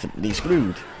definitely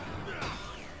screwed.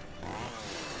 I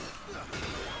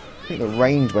think the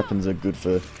ranged weapons are good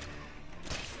for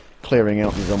clearing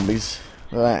out the zombies.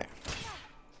 Look at that.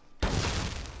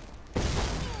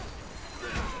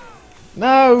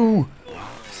 No!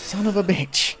 Son of a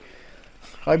bitch.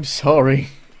 I'm sorry.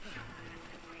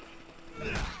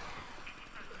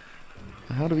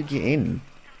 How do we get in?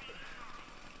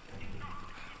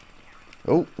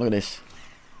 Oh, look at this.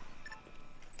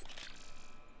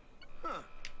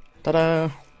 Ta-da!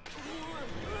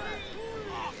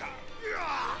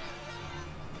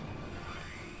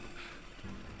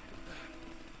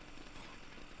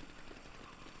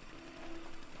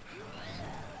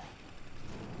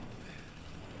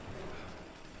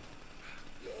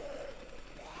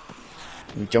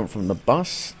 We jump from the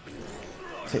bus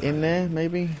to in there,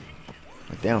 maybe?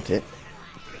 I doubt it.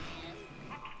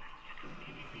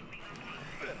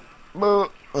 No.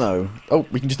 Oh,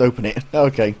 we can just open it.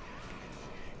 Okay.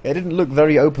 It didn't look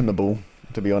very openable,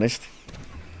 to be honest.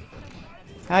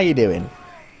 How you doing?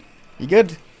 You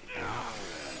good?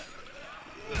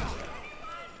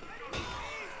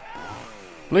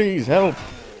 Please help.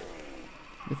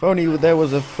 If only there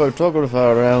was a photographer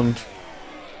around.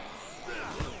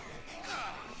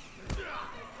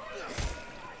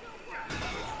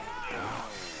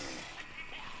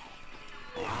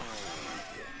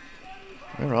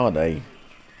 Where are they?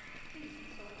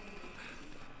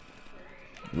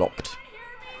 Locked.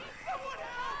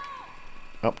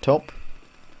 Up top.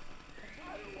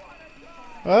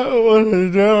 I don't want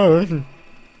to die.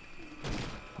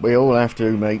 We all have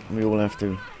to, mate. We all have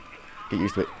to. Get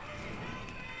used to it.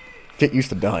 Get used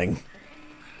to dying.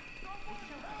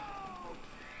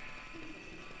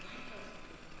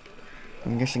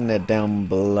 I'm guessing they're down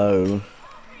below.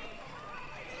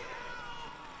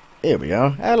 Here we are.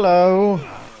 Hello.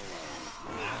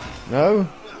 No?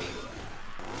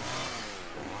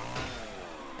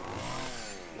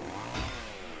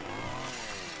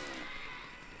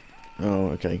 Oh,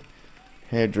 okay.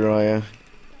 Hairdryer.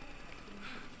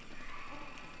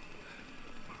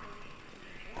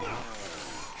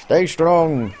 Stay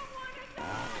strong.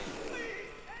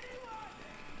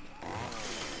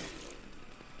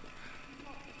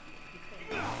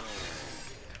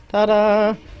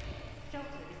 Ta-da!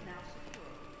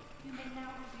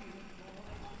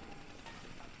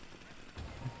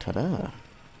 Ta-da!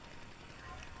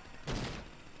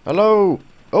 Hello!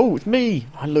 Oh, it's me!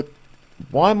 I look...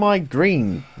 Why am I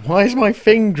green? Why is my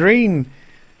thing green?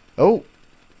 Oh!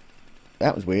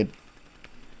 That was weird.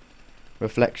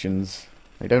 Reflections.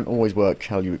 They don't always work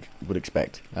how you would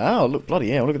expect. Oh, look,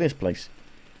 bloody hell, look at this place.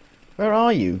 Where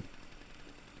are you?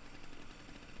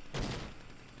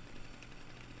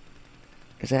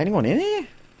 Is there anyone in here?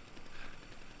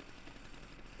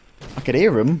 I could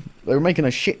hear them. They were making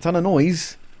a shit ton of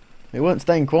noise. They weren't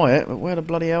staying quiet, but where the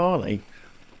bloody hell are they?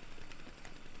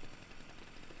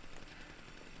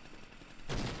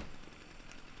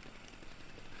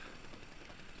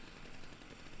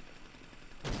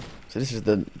 So this is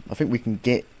the... I think we can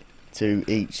get to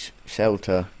each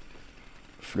shelter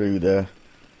through the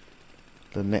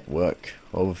network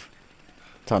of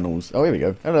tunnels. Oh, here we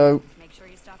go. Hello. Make sure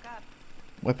you stock up.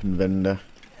 Weapon vendor.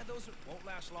 Yeah, those won't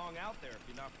last long out there if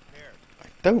you're not prepared. I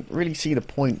don't really see the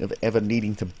point of ever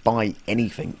needing to buy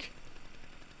anything.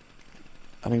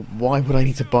 I mean, why would I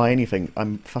need to buy anything?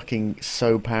 I'm fucking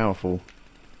so powerful.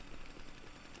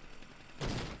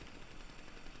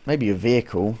 Maybe a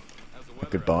vehicle. I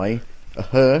could buy a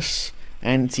hearse,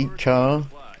 antique car,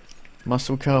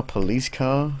 muscle car, police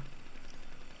car.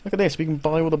 Look at this, we can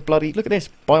buy all the bloody... Look at this,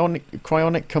 bionic,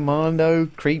 cryonic commando,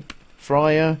 creep,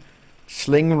 fryer,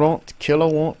 sling rot,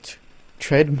 kilowatt,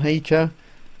 tread maker,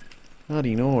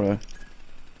 bloody Nora,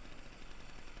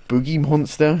 boogie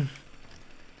monster.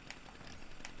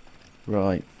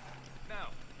 Right. Now,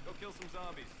 go kill some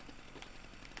zombies.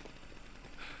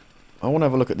 I want to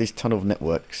have a look at these tunnel of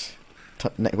networks.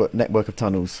 Network of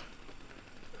tunnels.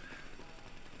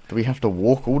 Do we have to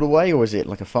walk all the way, or is it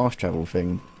like a fast travel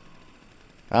thing?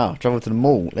 Ah, travel to the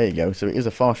mall. There you go. So it is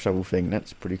a fast travel thing.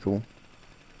 That's pretty cool.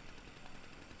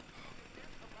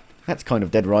 That's kind of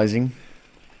Dead Rising.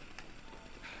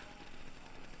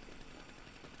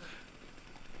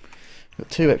 Got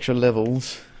 2 extra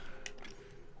levels.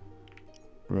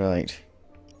 Right.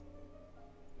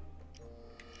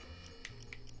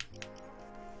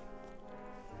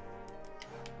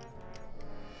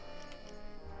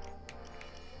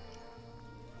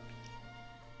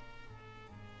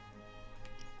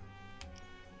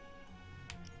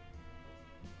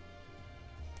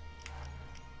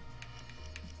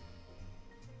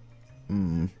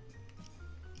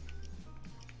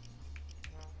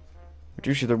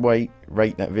 Reduces the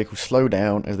rate that vehicles slow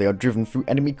down as they are driven through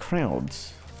enemy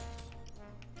crowds.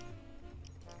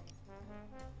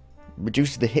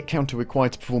 Reduces the hit counter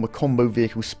required to perform a combo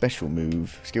vehicle skill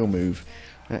move.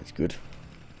 That's good.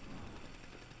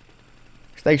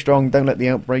 Stay strong, don't let the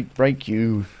outbreak break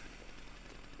you.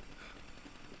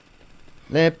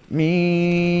 Let me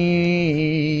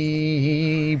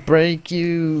break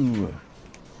you.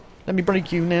 Let me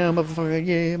break you now, motherfucker,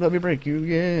 yeah, let me break you,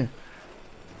 yeah.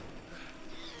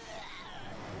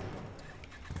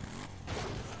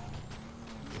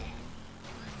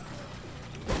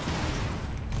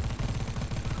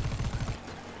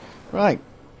 Right,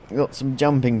 we've got some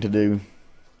jumping to do.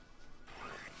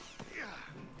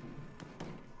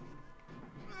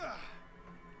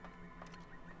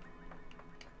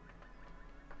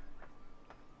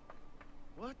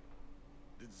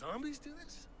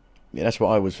 Yeah, that's what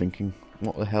I was thinking.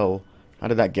 What the hell? How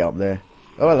did that get up there?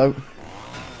 Oh, hello.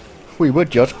 We were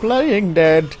just playing,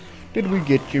 Dad. Did we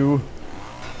get you?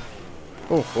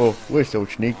 Oh, we're so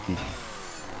sneaky.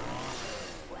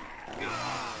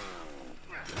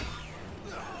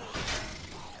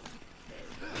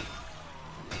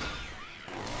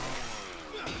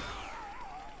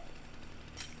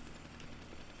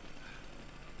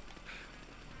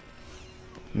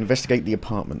 Investigate the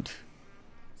apartment.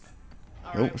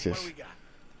 Oh, what's this?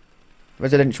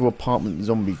 Residential apartment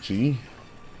zombie key.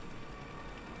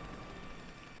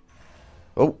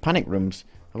 Oh, panic rooms.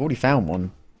 I've already found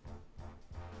one.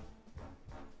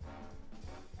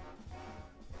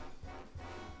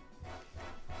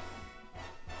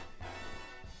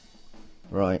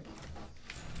 Right.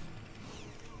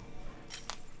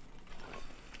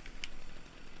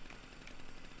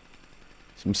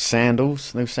 Some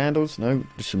sandals. No sandals? No,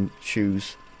 just some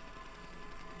shoes.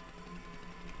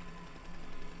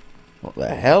 What the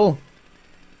hell? What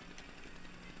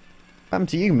happened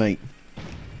to you, mate?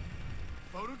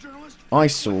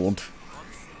 Ice sword.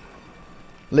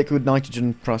 Liquid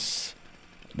nitrogen plus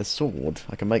the sword.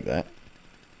 I can make that.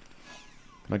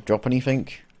 Can I drop anything?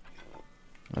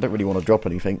 I don't really want to drop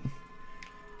anything.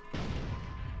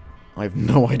 I have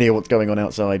no idea what's going on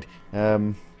outside.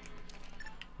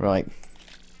 Right.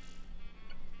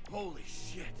 Holy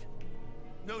shit.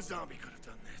 No zombie could have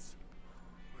done this.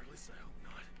 Or at least I hope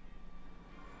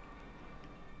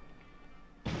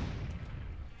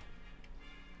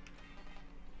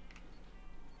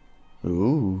not.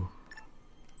 Ooh.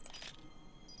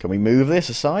 Can we move this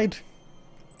aside?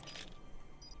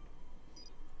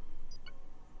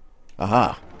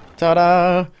 Aha.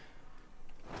 Ta-da!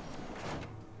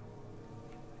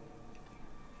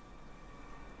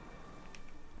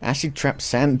 Acid Trap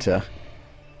Santa.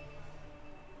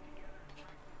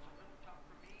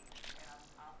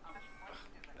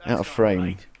 Out of frame.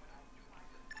 Right.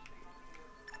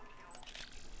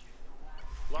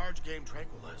 Large game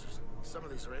tranquilizers. Some of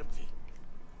these are empty.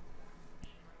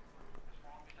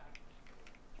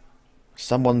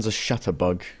 Someone's a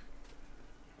shutterbug.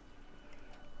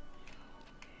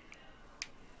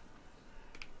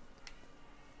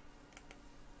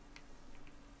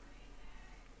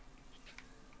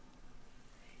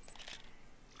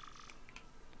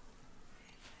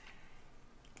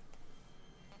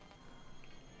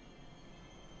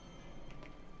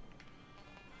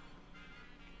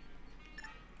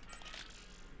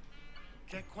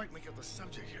 Can't quite make out the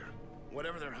subject here.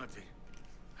 Whatever they're hunting,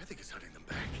 I think it's hunting them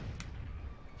back.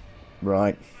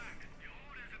 Right.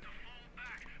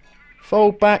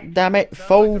 Fall back, damn it.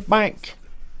 Fall back.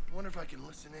 I wonder if I can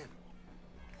listen in.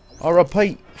 I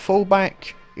repeat, fall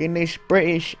back in this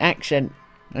British accent.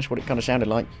 That's what it kind of sounded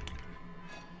like.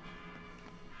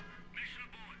 Mission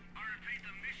abort. I repeat,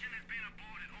 the mission has been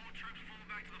aborted. All troops fall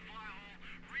back to the fire hall,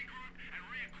 regroup, and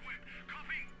re-equip.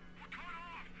 Copy. We're cut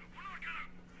off. We're not gonna...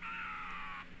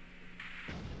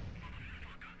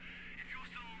 Motherfucker. If you're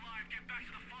still alive, get back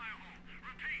to the fire hall.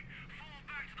 Repeat, fall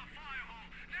back to the fire hall.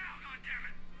 Now,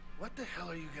 goddammit. What the hell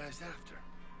are you guys after?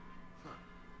 Huh.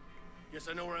 Guess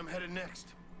I know where I'm headed next.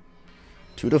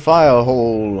 To the fire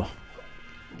hall.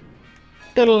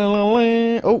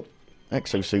 Oh,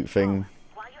 exosuit thing.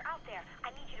 While you're out there, I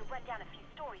need you to run down a few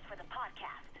stories for the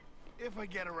podcast. If I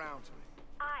get around to it.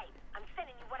 I'm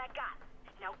sending you what I got.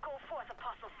 Now go forth,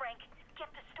 Apostle Frank. Get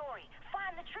the story.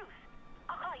 Find the truth.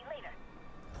 I'll call you later.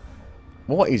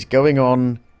 What is going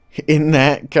on in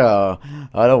that car?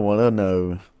 I don't want to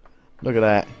know. Look at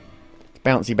that.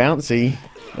 Bouncy, bouncy.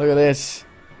 Look at this.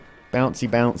 Bouncy,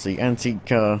 bouncy. Antique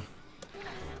car.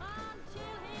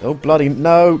 Oh, bloody...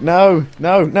 No, no,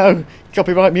 no, no.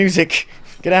 Copyright music.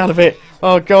 Get out of it.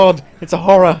 Oh, God. It's a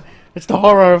horror. It's the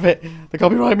horror of it. The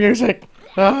copyright music.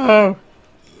 Oh.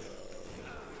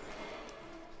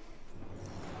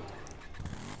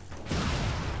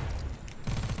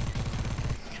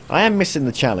 I am missing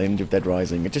the challenge of Dead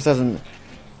Rising. It just doesn't...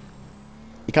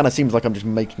 It kind of seems like I'm just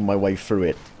making my way through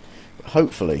it. But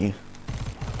hopefully,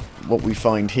 what we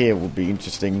find here will be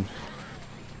interesting.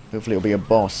 Hopefully it'll be a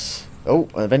boss. Oh,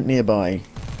 an event nearby.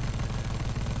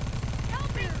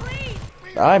 Help me,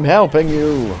 please! I'm helping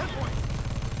you!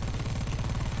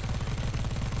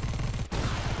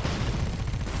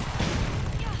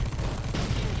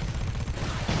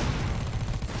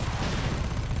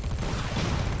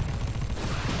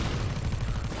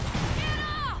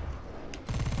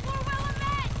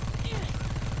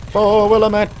 For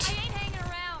Willamette! I ain't hanging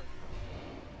around.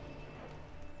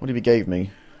 What have he gave me?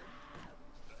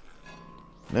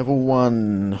 Level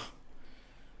 1.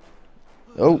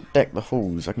 Oh, deck the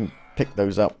halls. I can pick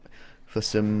those up for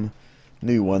some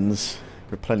new ones.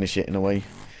 replenish it in a way.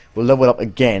 We'll level it up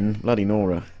again. Bloody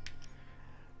Nora.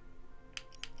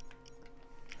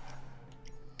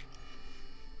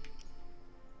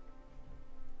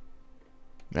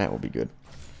 That will be good.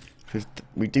 Because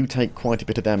we do take quite a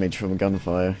bit of damage from a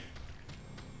gunfire.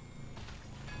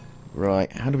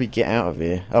 Right, how do we get out of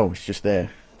here? Oh, it's just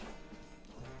there.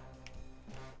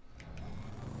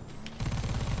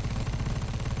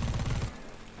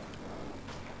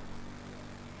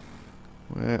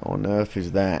 Where on earth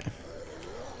is that?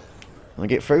 Can I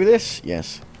get through this?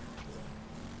 Yes.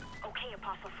 Okay,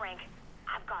 Apostle Frank.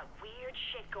 I've got weird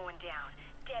shit going down.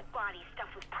 Dead bodies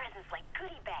stuffed with presents like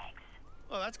goodie bags.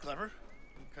 Oh, that's clever.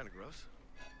 Kind of gross.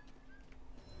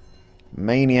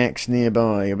 Maniacs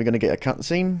nearby. Are we going to get a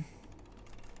cutscene?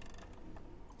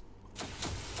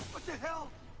 What the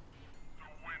hell? The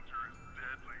winter is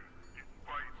deadly. It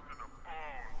bites to the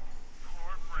bone.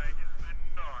 Poor Frank has been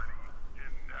naughty,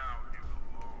 and now he's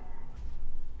alone.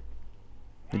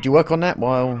 Did you work on that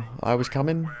while I was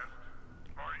coming? Are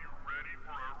you ready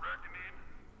for a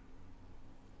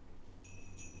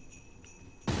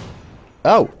reckoning?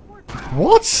 Oh!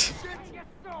 What?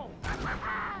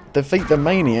 Defeat the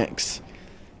Maniacs.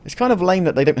 It's kind of lame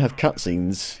that they don't have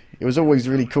cutscenes. It was always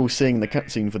really cool seeing the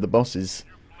cutscene for the bosses.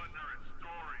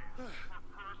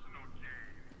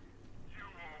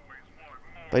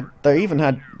 They even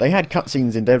had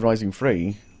cutscenes in Dead Rising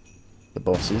 3. The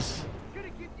bosses. I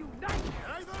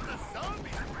thought the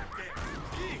zombies were dead.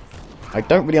 Jeez. I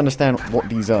don't really understand what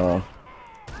these are.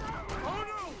 Oh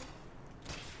no!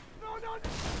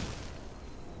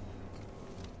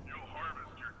 You'll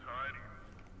harvest your tidings.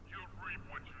 You'll reap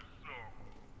what you sow.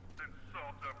 Then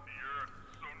salt up the earth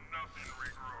so nothing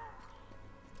regrows.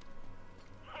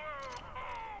 Ho, ho, ho!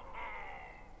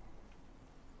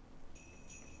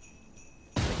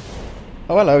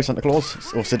 Oh, hello, Santa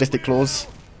Claus. Or Sadistic Claus.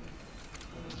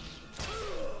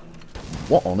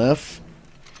 What on earth?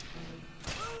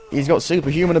 He's got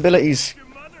superhuman abilities. Your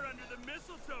mother under the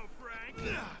mistletoe, Frank.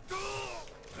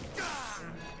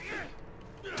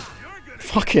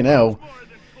 Fucking hell.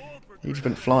 He just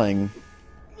went flying.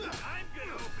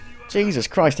 Jesus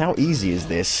Christ, how easy is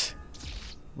this?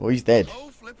 Oh, he's dead. Oh,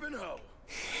 flippin' ho.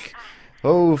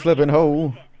 Oh, flippin'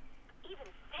 hole. Even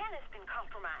Santa's been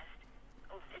compromised.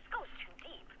 Oh, this goes too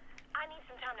deep. I need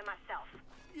some time to myself.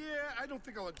 Yeah, I don't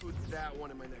think I'll include that one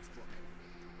in my next book.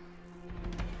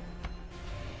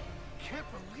 Can't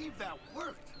believe that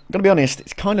worked. I'm gonna be honest,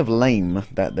 it's kind of lame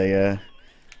that the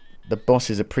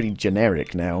bosses are pretty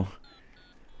generic now.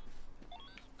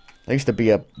 They used to be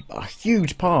a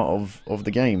huge part of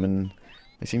the game, and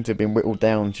they seem to have been whittled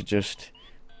down to just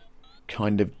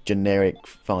kind of generic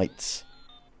fights.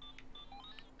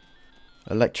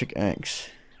 Electric axe.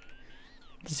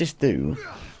 What does this do?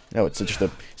 Oh, it's just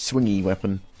a swingy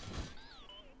weapon.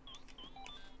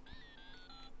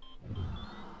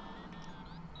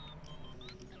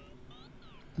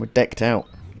 We're decked out.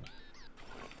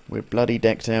 We're bloody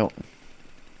decked out.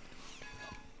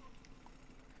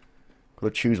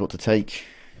 Gotta choose what to take.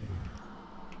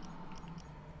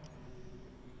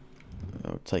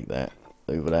 I'll take that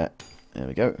over that. There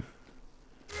we go.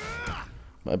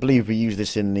 I believe we used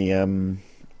this in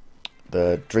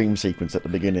the dream sequence at the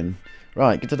beginning.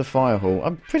 Right, get to the fire hall.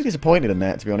 I'm pretty disappointed in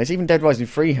that, to be honest. Even Dead Rising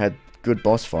 3 had good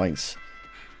boss fights.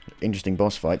 Interesting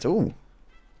boss fights. Ooh.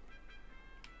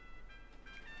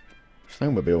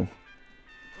 Snowmobile.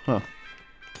 Huh.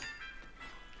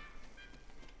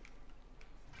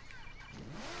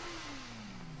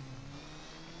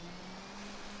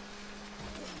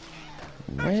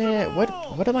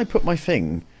 Where did I put my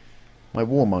thing? My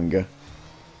warmonger.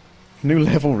 New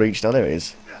level reached. Oh, there it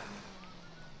is.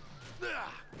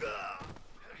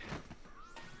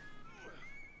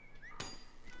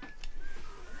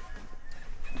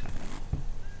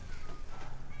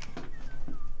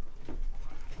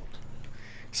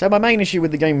 So my main issue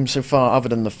with the game so far, other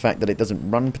than the fact that it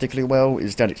doesn't run particularly well,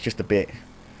 is that it's just a bit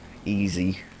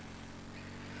easy.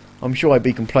 I'm sure I'd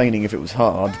be complaining if it was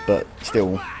hard, but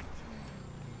still.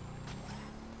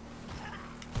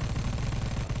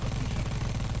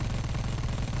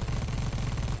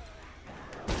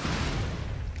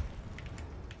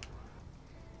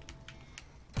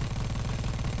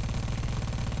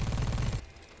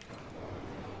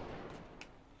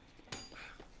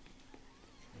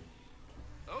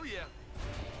 Oh yeah.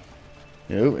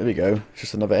 Oh, there we go. It's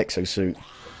just another exosuit.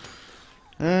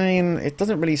 I mean, it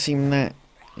doesn't really seem that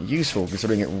useful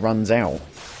considering it runs out.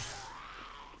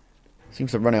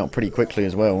 Seems to run out pretty quickly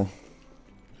as well.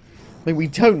 I mean, we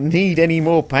don't need any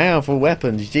more powerful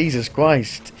weapons, Jesus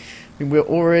Christ. I mean, we're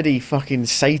already fucking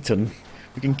Satan.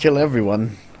 We can kill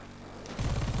everyone.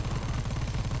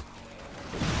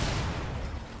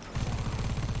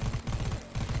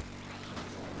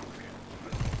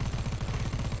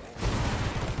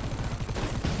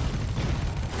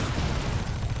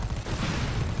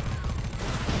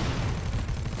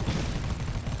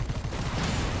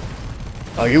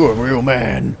 Are you a real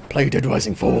man? Play Dead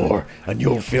Rising 4, and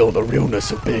you'll feel the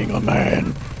realness of being a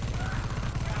man.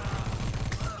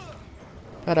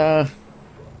 Ta-da!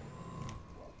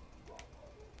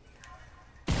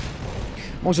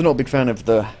 I'm also not a big fan of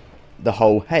the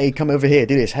whole, hey, come over here,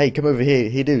 do this, hey, come over here,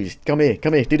 here, do this, come here,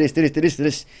 do this, do this, do this, do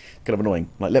this. Kind of annoying.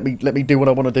 Like, let me do what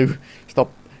I want to do.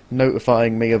 Stop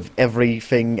notifying me of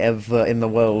everything ever in the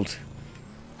world.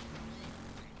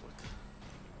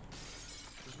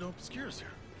 There's no obscures here.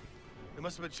 They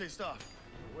must have been chased off.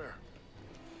 Where?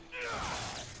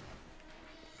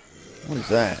 What is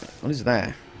that? What is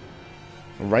that?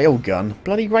 A railgun?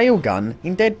 Bloody railgun?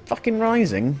 In Dead fucking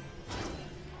Rising?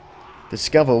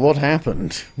 Discover what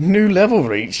happened. New level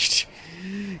reached.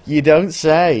 You don't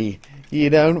say.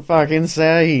 You don't fucking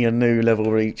say a new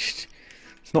level reached.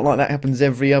 It's not like that happens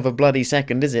every other bloody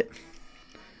second, is it?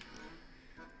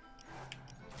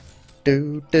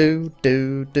 Do do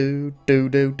do do do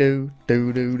do do do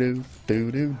do do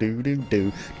do do do do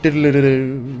do do do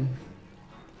do.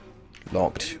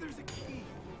 Locked.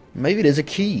 Maybe there's a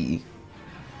key.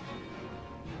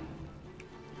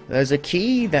 There's a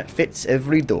key that fits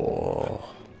every door.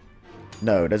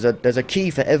 No, there's a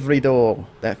key for every door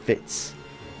that fits.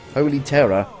 Holy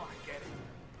terror.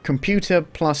 Computer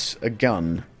plus a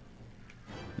gun.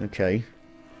 Okay.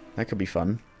 That could be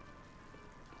fun.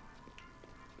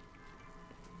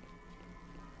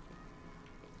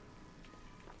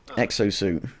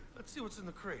 Exosuit. Let's see what's in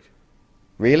the crate.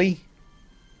 Really?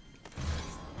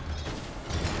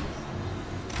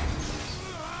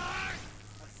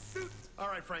 All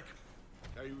right, Frank.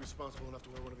 Are you responsible enough to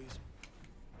wear one of these?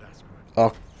 That's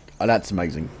good. Oh, that's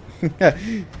amazing.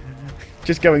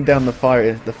 Just going down the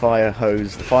fire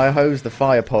hose, the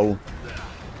fire pole.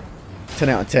 10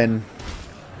 out of 10.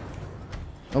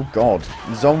 Oh god,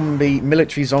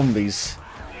 military zombies.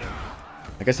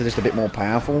 I guess they're just a bit more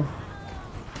powerful.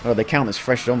 Oh, they count as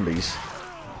fresh zombies.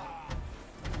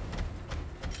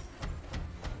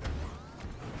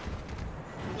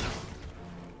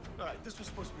 Alright, this was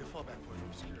supposed to be a fallback point for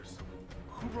obscures.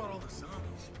 Who brought all the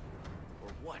zombies? Or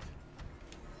what?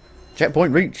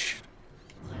 Checkpoint reach.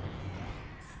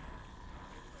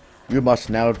 You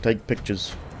must now take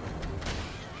pictures.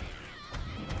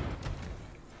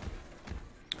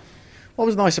 What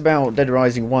was nice about Dead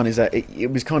Rising 1 is that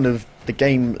it was kind of, the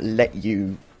game let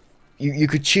you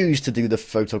could choose to do the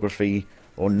photography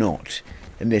or not.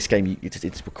 In this game,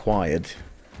 it's required.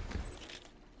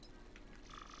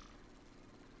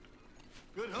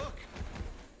 Good hook.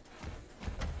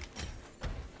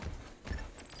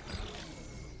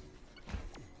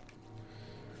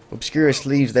 Obscurus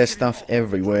leaves their stuff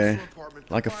everywhere,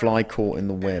 like a fly caught in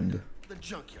the web. The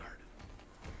junkyard.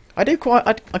 I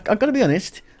gotta be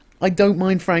honest, I don't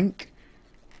mind Frank.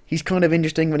 He's kind of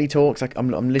interesting when he talks. Like I'm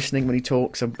listening when he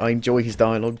talks. I enjoy his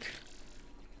dialogue.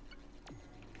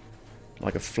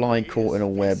 Like a fly caught in a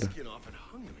web. Skin off and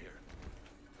hung him here.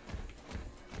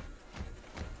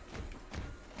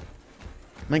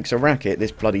 Makes a racket,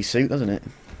 this bloody suit, doesn't it?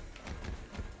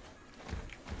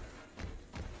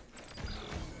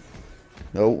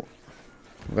 Oh,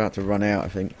 we're about to run out, I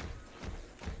think.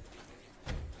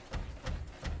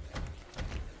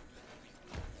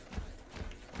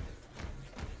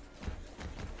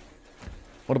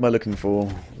 What am I looking for?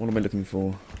 What am I looking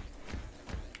for?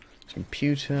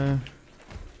 Computer.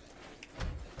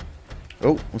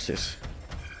 Oh, what's this?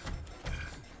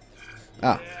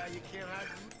 Ah. Yeah, you can't hide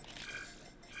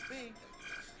from me.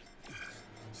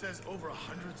 Says over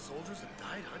 100 soldiers have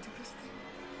died hunting this thing?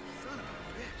 Son of a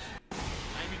bitch.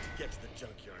 I need to get to the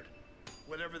junkyard.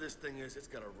 Whatever this thing is, it's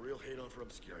got a real hate on for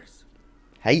obscurus.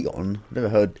 Hate on? I've never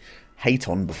heard hate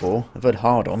on before. I've heard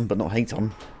hard on, but not hate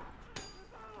on.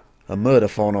 A murder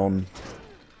phone on.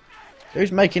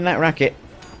 Who's making that racket?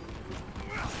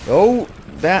 Oh,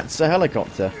 that's a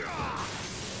helicopter.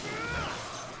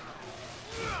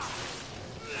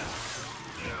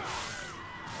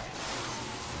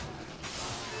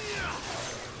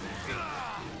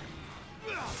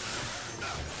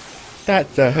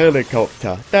 That's a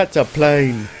helicopter. That's a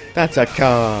plane. That's a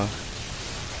car.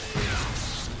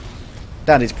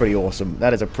 That is pretty awesome.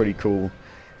 That is a pretty cool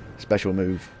special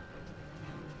move.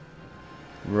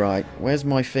 Right, where's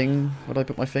my thing? Where did I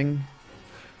put my thing?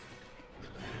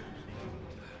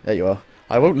 There you are.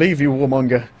 I won't leave you,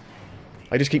 warmonger.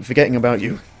 I just keep forgetting about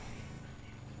you.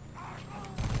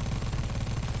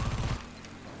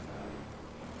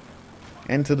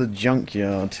 Enter the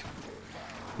junkyard.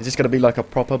 Is this going to be like a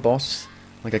proper boss?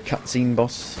 Like a cutscene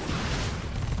boss?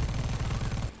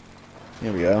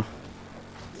 Here we are.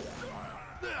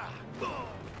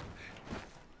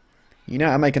 You know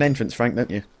how to make an entrance, Frank, don't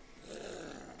you?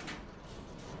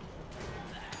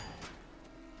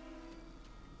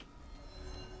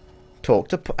 talk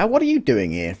to... what are you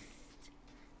doing here?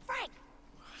 Frank!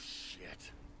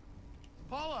 Shit.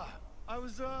 Paula, I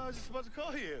was just about to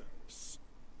call you.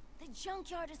 The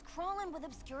junkyard is crawling with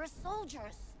Obscurus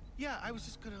soldiers. Yeah, I was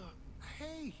just gonna...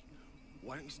 Hey,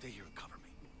 why don't you stay here and cover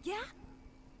me? Yeah?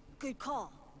 Good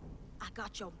call. I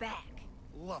got your back.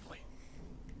 Lovely.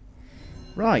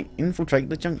 Right, infiltrate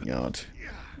the junkyard.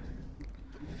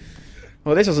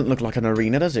 Well, this doesn't look like an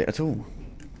arena, does it, at all?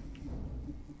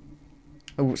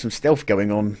 Oh, some stealth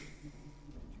going on.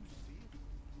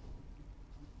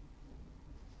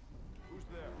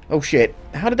 Oh shit,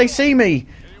 how did they see me?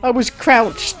 I was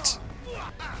crouched.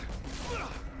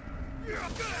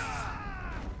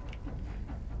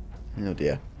 Oh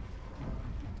dear.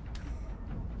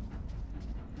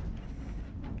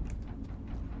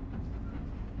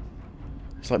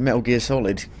 It's like Metal Gear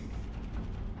Solid.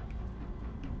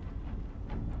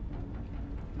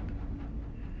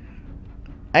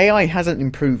 AI hasn't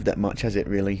improved that much, has it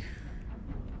really?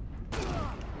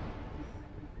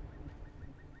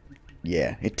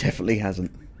 Yeah, it definitely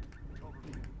hasn't.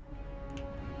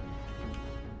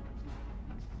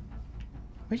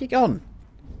 Where you gone?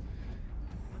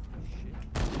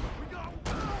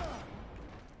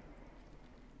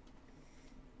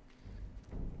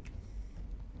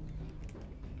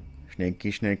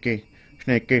 Snaky, snaky,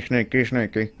 snaky, snaky,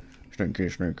 snaky,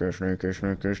 snaky, snaky, snaky,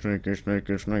 snaky, snaky,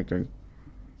 snaky, snaky.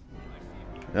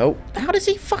 Oh, how does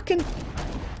he fucking...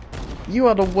 You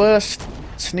are the worst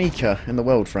sneaker in the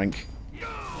world, Frank.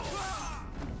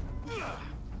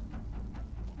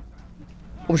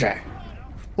 What was that?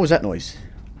 What was that noise?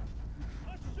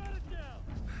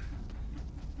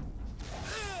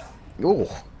 Oh,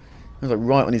 that was like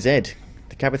right on his head.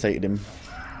 Decapitated him.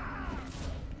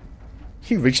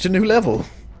 He reached a new level.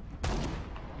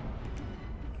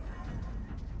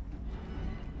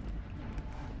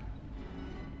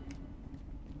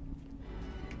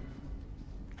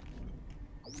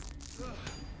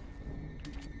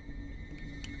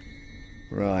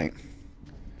 Right.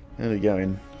 There we go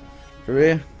in. Through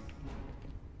here.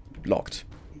 Locked.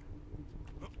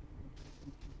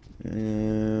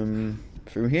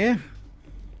 Through here?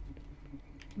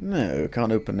 No,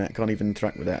 can't open that. Can't even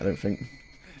interact with that, I don't think.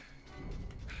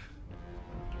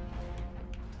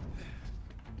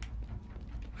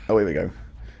 Oh, here we go.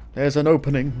 There's an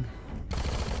opening.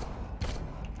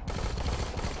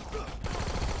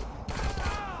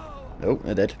 Oh,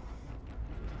 they're dead.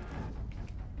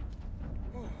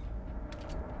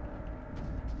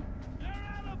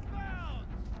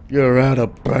 You're out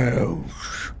of bounds.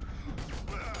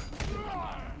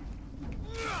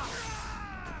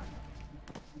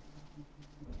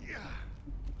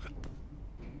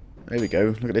 There we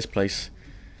go. Look at this place.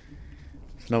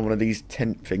 It's not one of these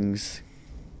tent things.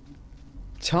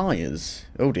 Tires.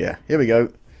 Oh dear. Here we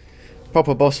go.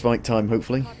 Proper boss fight time,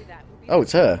 hopefully. Oh,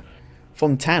 it's her.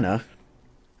 Fontana.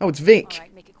 Oh, it's Vic.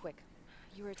 Alright, make it quick.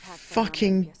 You were attacked by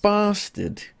Fucking non-members.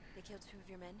 bastard. They killed 2 of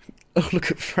your men. Oh, look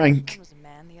at Frank. One was a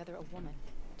man, the other a woman.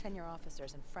 10 your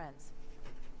officers and friends.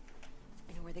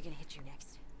 I know where they're gonna hit you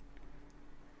next.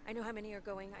 I know how many are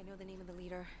going. I know the name of the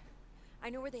leader. I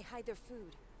know where they hide their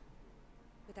food.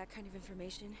 With that kind of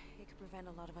information, it could prevent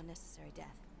a lot of unnecessary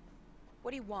death.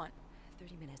 What do you want?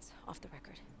 30 minutes, off the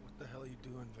record. What the hell are you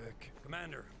doing, Vic?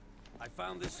 Commander, I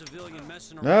found this civilian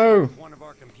messing around No. with one of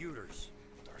our computers.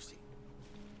 Darcy.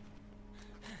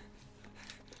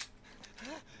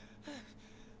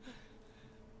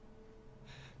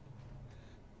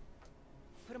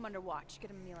 Put him under watch.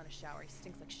 Get him a meal and a shower. He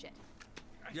stinks like shit.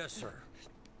 Yes, sir.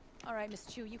 All right, Miss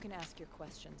Chu, you can ask your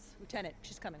questions. Lieutenant,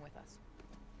 she's coming with us.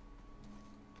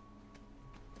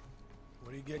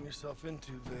 What are you getting yourself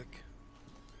into, Vic?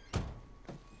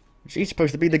 She's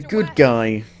supposed to be the Mr. good West.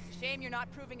 guy. Shame you're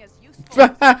not proving as useful.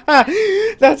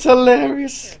 That's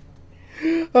hilarious.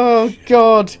 Oh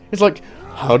god. It's like,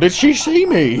 how did she see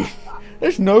me?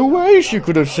 There's no way she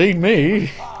could have seen me.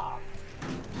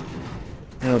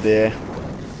 Oh dear.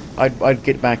 I'd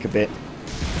get back a bit.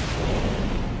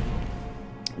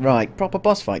 Right, proper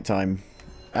boss fight time.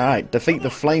 Alright, defeat the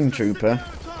flame trooper.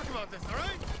 Talk about this, all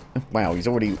right? Wow, he's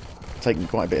already taken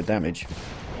quite a bit of damage.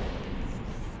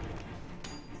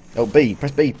 Oh, B.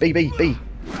 Press B. B, B, B.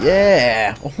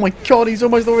 Yeah! Oh my god, he's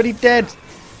almost already dead.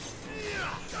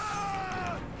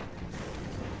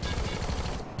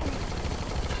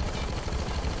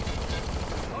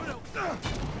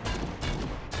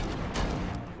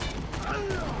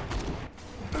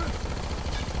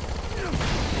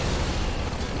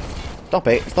 Stop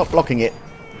it. Stop blocking it.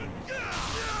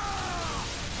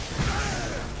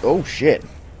 Oh, shit.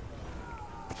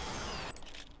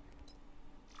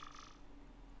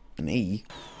 An E.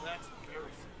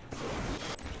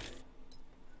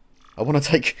 I want to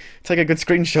take a good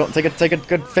screenshot. Take a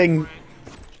good thing.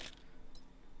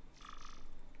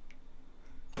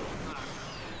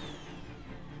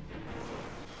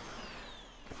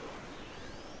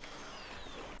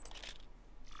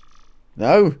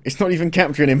 No, it's not even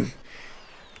capturing him.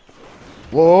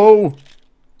 Whoa!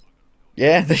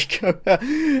 Yeah, there you go.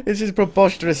 This is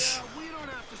preposterous. We don't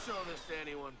have to show this to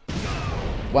anyone.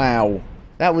 Wow,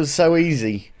 that was so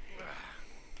easy.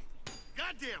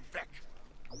 Goddamn, Beck!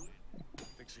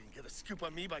 Think she can get a scoop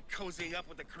on me by cozying up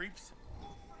with the creeps?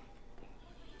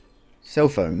 Cell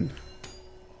phone.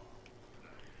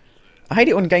 I hate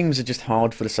it when games are just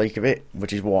hard for the sake of it,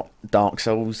 which is what Dark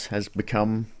Souls has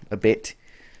become a bit.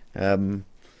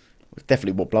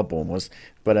 Definitely what Bloodborne was,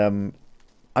 but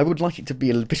I would like it to be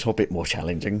a little bit more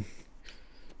challenging.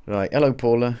 Right, hello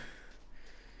Paula.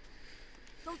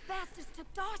 Those bastards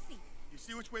took Darcy. You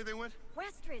see which way they went?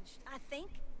 Westridge, I think.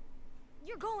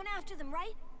 You're going after them,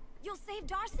 right? You'll save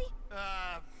Darcy?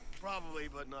 Probably,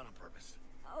 but not on purpose.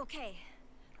 Okay.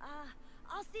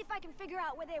 I'll see if I can figure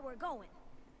out where they were going.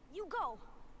 You go.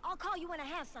 I'll call you when I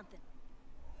have something.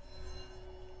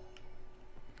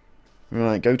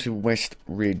 Right, go to West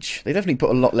Ridge. They definitely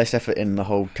put a lot less effort in the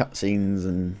whole cutscenes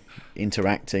and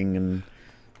interacting and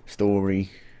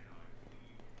story.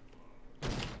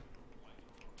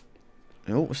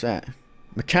 Oh, what's that?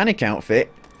 Mechanic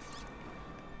outfit?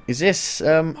 Is this,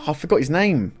 I forgot his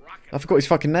name. I forgot his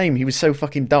fucking name. He was so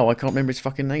fucking dull, I can't remember his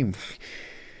fucking name.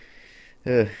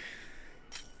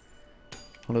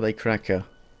 Holiday Cracker.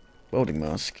 Welding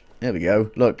mask. There we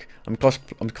go. Look, I'm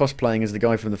cosplaying as the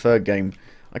guy from the third game.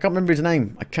 I can't remember his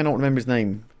name. I cannot remember his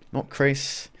name. Not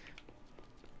Chris.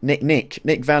 Nick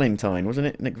Valentine, wasn't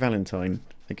it? Nick Valentine.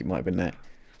 I think it might have been that.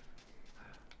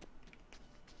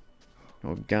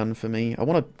 Or a gun for me. I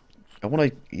want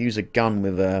to use a gun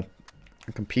with a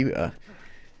computer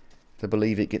to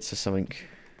believe it gets us something.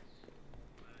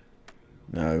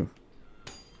 No.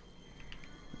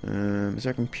 Is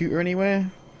there a computer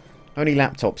anywhere? Only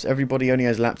laptops. Everybody only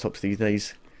has laptops these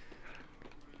days.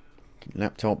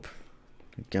 Laptop.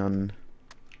 Gun.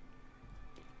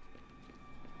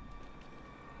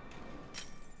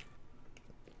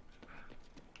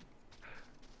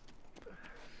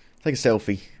 Take a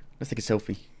selfie. Let's take a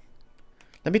selfie.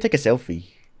 Let me take a selfie.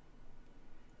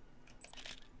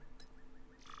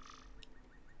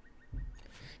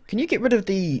 Can you get rid of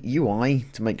the UI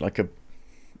to make like a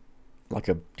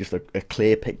just a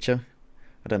clear picture?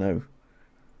 I don't know.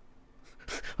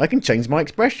 I can change my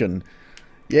expression.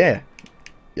 Yeah.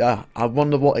 Yeah, I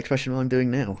wonder what expression I'm doing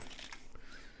now.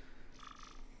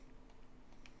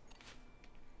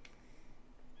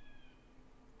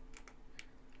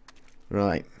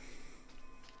 Right.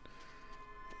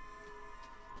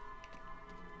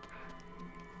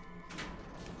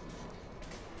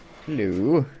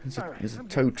 Hello. There's a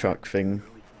tow truck thing.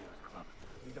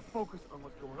 Need to focus on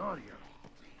what's going on here.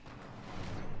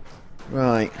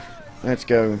 Right. Let's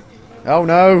go. Oh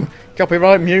no!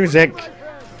 Copyright music!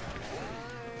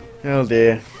 Oh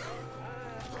dear.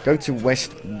 Go to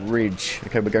West Ridge.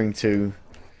 Okay, we're going to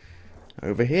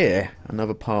over here.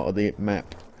 Another part of the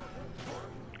map.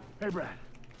 Hey, Brad.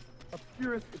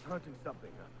 Obscurus is hunting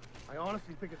something. I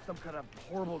honestly think it's some kind of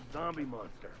horrible zombie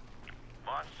monster.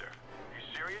 Monster?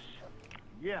 You serious?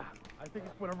 Yeah, I think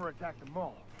it's whatever attacked the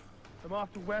mall. I'm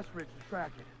off to West Ridge to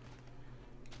track it.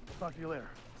 Talk to you later.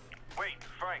 Wait,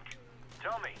 Frank.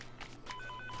 Tell me.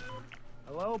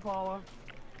 Hello, Paula.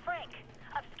 Frank,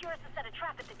 Obscurus has set a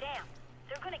trap at the dam.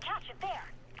 They're gonna catch it there.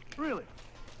 Really?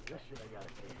 This shit I gotta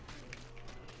see.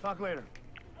 Talk later.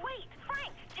 Wait,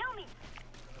 Frank, tell me.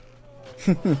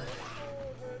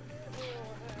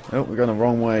 Oh, we're going the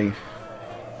wrong way.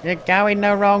 You're going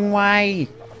the wrong way!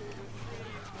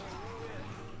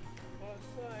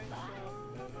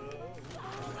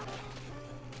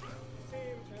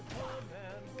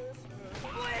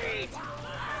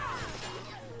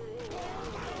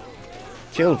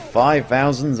 Killed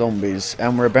 5,000 zombies,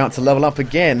 and we're about to level up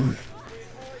again.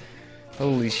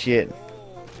 Holy shit.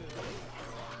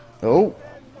 Oh.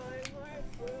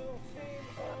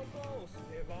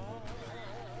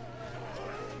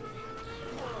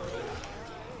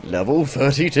 Level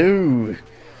 32.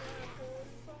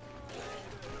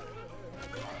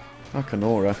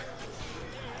 Akanora.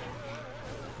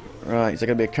 Right, is there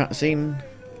going to be a cutscene?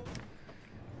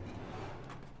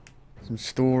 Some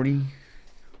story?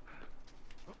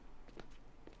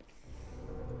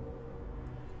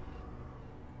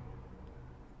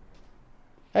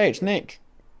 Hey, it's Nick.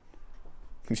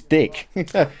 It's Dick.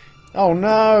 Oh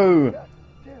no!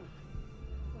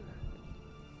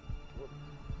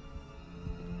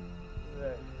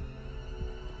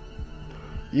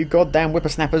 You goddamn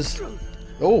whippersnappers.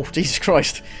 Oh, Jesus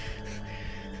Christ.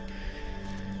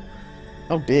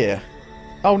 Oh dear.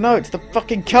 Oh no, it's the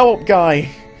fucking co-op guy.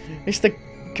 It's the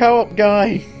co-op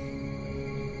guy.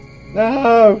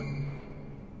 No.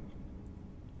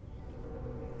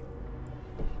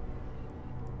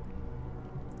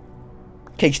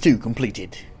 Case 2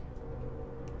 completed.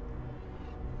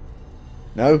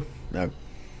 No? No.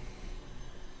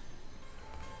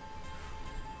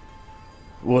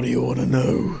 What do you want to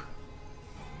know?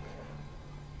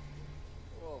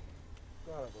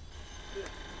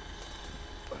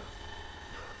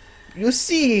 You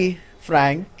see,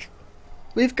 Frank,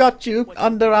 we've got you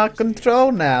under our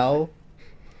control now.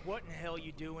 What in the hell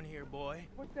you doing here, boy?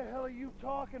 What the hell are you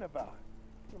talking about?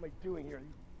 What am I doing here?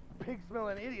 These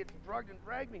pig-smelling idiots drugged and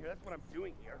dragged me here. That's what I'm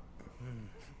doing here.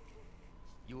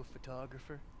 You a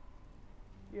photographer?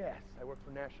 Yes, I work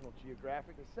for National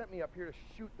Geographic. They sent me up here to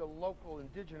shoot the local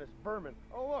indigenous vermin.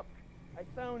 Oh, look, I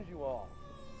found you all.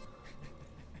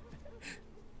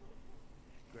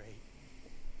 Great.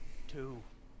 2.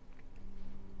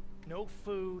 No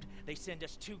food. They send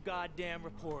us 2 goddamn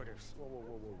reporters. Whoa,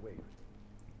 wait.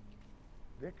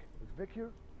 Vic? Is Vic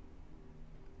here?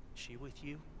 She with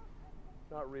you?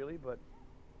 Not really, but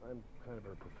I'm kind of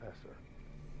her professor.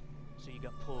 So you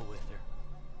got pull with her?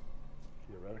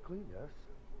 Theoretically, yes.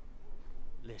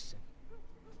 Listen.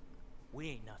 We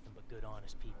ain't nothing but good,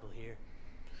 honest people here.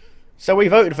 So we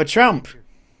voted for Trump.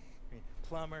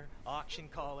 Plumber, auction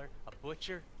caller, a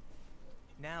butcher.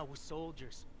 Now we're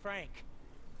soldiers. Frank.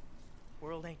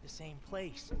 World ain't the same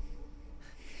place.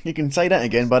 You can say that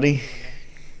again, buddy.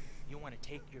 You want to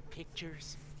take your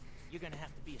pictures? You're gonna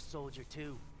have to be a soldier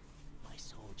too. My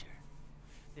soldier.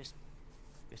 This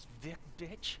Vic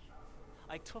bitch.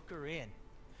 I took her in,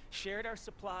 shared our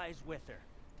supplies with her.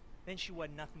 Then she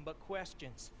wasn't nothing but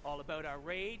questions, all about our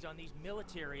raids on these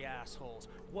military assholes.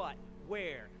 What,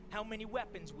 where, how many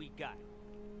weapons we got.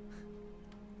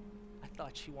 I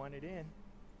thought she wanted in.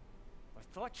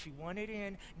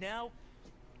 Now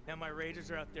my raiders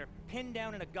are out there pinned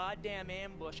down in a goddamn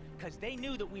ambush because they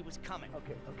knew that we was coming.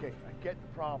 Okay, I get the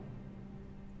problem.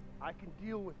 I can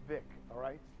deal with Vic, all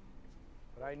right?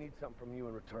 But I need something from you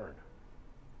in return.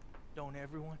 Don't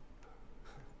everyone?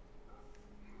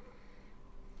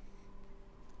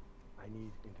 I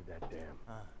need into that dam.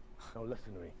 Now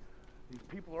listen to me. These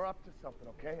people are up to something,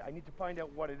 okay? I need to find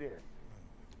out what it is.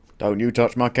 Don't you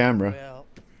touch my camera. Well,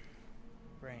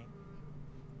 Frank,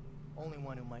 only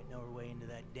one who might know her way into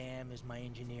that dam is my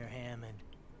engineer Hammond.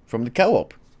 From the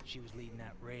co-op. She was leading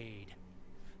that raid.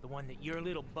 The one that your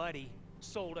little buddy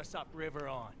sold us upriver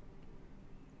on.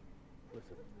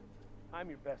 Listen, I'm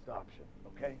your best option,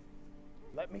 okay?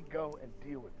 Let me go and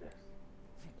deal with this.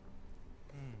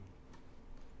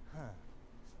 Huh.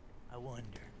 I wonder.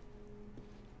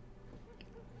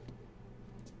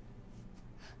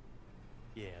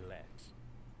 Yeah, let's.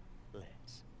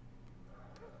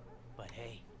 But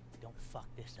hey, don't fuck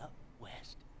this up,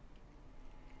 West.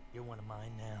 You're one of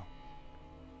mine now.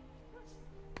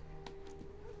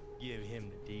 Give him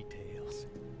the details.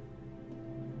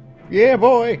 Yeah,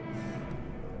 boy.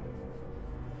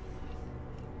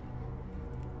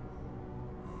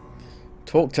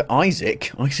 Talk to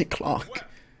Isaac Clarke.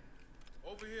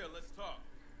 Over here, let's talk.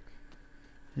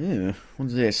 Yeah,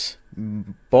 what's this?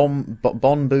 Bon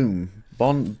Boom.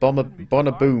 Bomber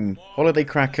Boom. Holiday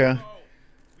Cracker.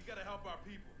 We gotta help our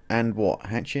people. And what?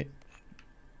 Hatchet?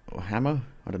 Or hammer?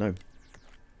 I don't know.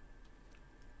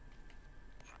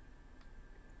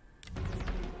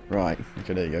 Right,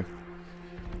 okay, there you go.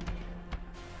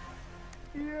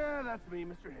 Yeah, that's me,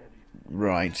 Mr. Handy.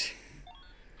 Right.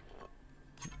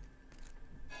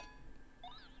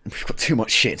 We've got too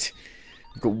much shit.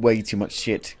 We've got way too much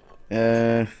shit.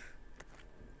 I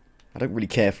don't really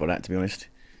care for that, to be honest.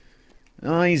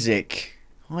 Isaac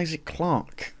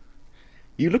Clarke.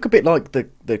 You look a bit like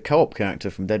the co-op character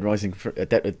from Dead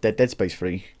Space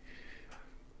 3.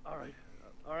 All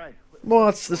right.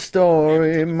 What's the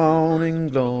story, Morning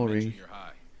Glory? Junior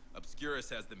High. Obscurus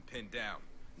has them pinned down.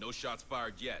 No shots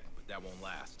fired yet, but that won't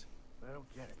last. I don't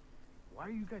get it. Why are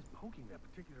you guys poking that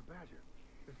particular badger?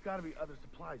 There's got to be other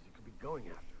supplies you could be going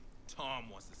after. Tom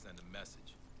wants to send a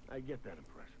message. I get that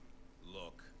impression.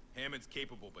 Look, Hammond's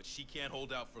capable, but she can't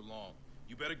hold out for long.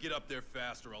 You better get up there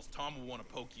fast or else Tom will want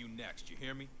to poke you next, you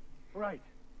hear me? Right.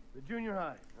 The junior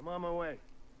high. I'm on my way.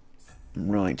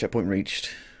 Right, checkpoint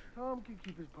reached. Tom can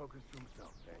keep his pokers to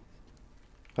himself, thanks.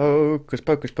 Hocus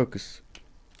pocus pocus.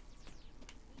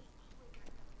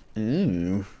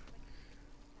 Ooh.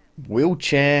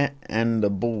 Wheelchair and a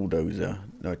bulldozer.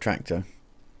 No, tractor.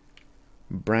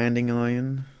 Branding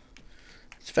iron.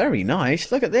 It's very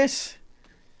nice. Look at this.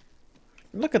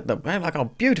 Look at them, man, like how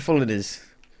beautiful it is.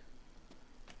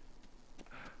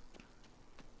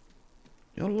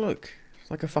 Oh look, it's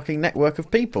like a fucking network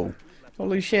of people.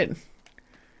 Holy shit.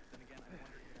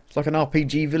 It's like an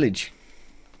RPG village.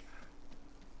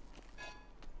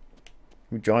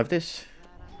 Can we drive this?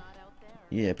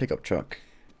 Yeah, pickup truck.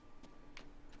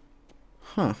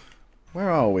 Huh. Where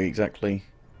are we exactly?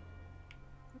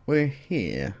 We're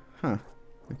here. Huh.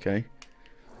 Okay.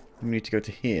 We need to go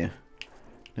to here.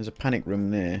 There's a panic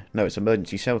room there. No, it's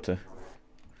emergency shelter.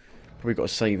 Probably got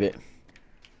to save it.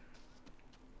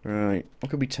 Right. What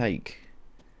could we take?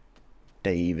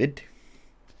 David.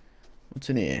 What's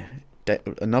in here?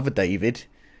 Another David.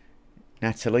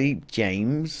 Natalie.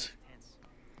 James.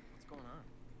 What's going on?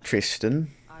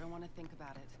 Tristan. I don't want to think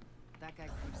about it. That guy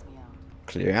creeps me out.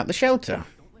 Clear out the shelter.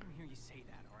 Don't let him hear you say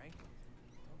that, alright?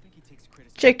 Don't think he takes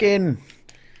criticism. Chicken.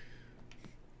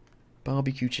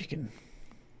 Barbecue chicken.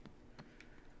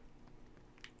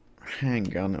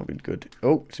 Handgun, that'll be good.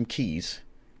 Oh, some keys.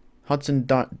 Hudson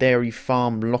Dairy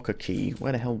Farm locker key.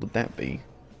 Where the hell would that be?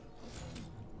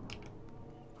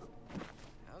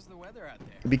 How's the weather out there?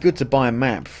 It'd be good to buy a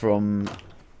map from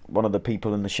one of the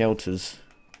people in the shelters,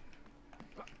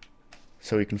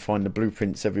 so we can find the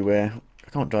blueprints everywhere. I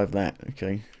can't drive that.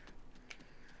 Okay.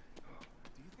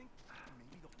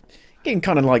 Getting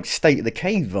kind of like State of the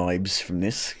Cave vibes from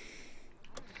this.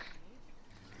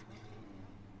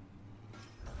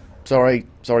 Sorry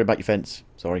about your fence.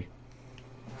 Sorry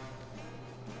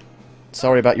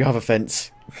about your other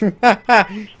fence. I've been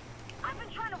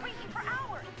trying to reach you for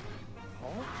hours.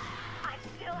 I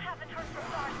still haven't heard from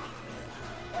Darcy.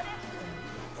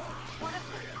 What if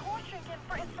they're torturing him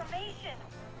for information?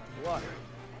 What?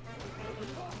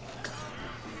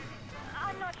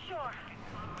 I'm not sure.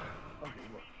 Okay,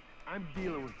 look, I'm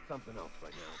dealing with something else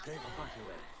right now, okay? I'll talk to you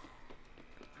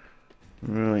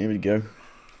later. Right, here we go.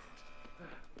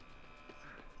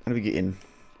 How do we get in?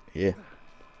 Here.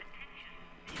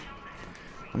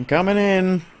 I'm coming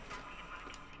in.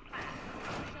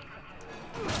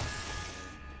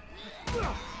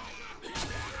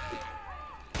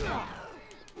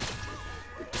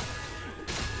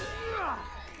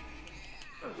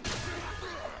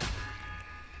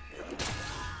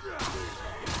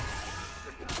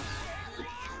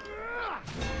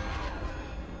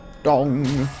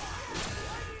 Dong.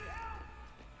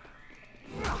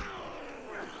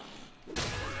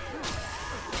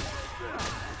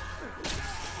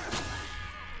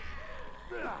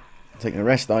 Taking a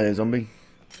rest, are you, zombie?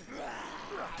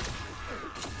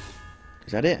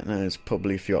 Is that it? No, there's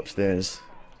probably a few upstairs.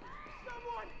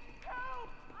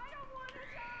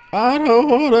 I don't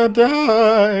wanna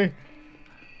die.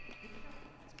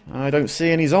 I don't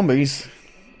see any zombies.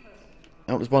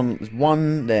 Oh, there's one. There's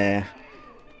one there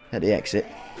at the exit.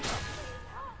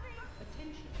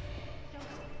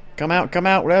 Come out,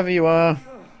 wherever you are.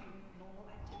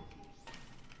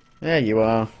 There you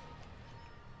are.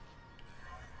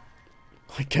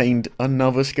 I gained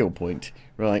another skill point.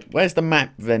 Right, where's the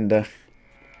map vendor?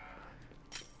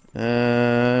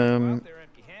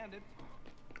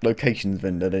 Locations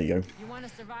vendor, there you go. You want to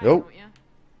survive, Oh. don't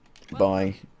you?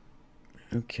 Bye.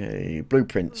 Okay,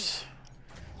 blueprints.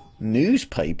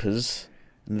 Newspapers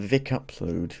and Vic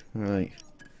upload. Right.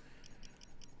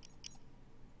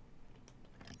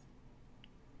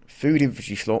 Food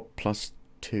infantry slot plus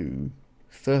 2.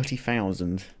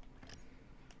 30,000.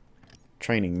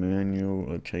 Training manual,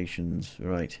 locations.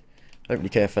 Right. I don't really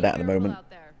care for that at the moment.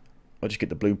 I'll just get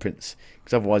the blueprints.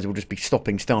 Because otherwise we'll just be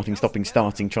starting, trying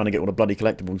to get all the bloody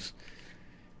collectibles.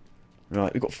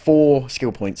 Right, we've got 4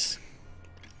 skill points.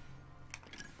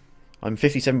 I'm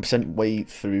 57% way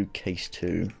through case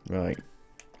 2. Right.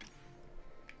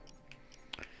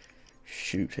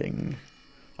 Shooting.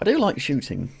 I do like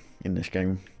shooting in this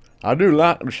game. I do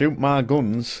like to shoot my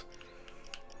guns.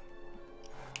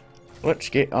 Let's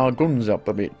get our guns up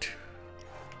a bit.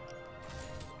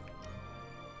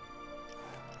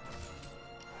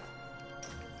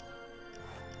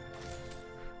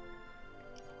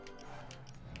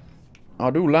 I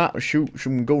do like to shoot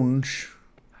some guns,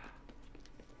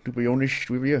 to be honest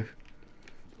with you.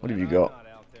 What have you got?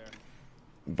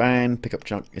 Van, pickup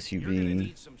truck,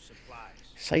 SUV.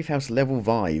 Safe house level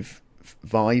 5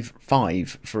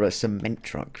 for a cement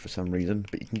truck for some reason,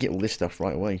 but you can get all this stuff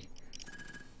right away.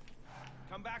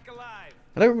 Come back alive.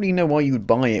 I don't really know why you would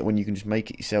buy it when you can just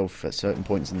make it yourself at certain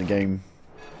points in the game.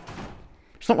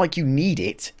 It's not like you need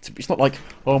it. It's not like,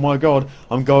 oh my god,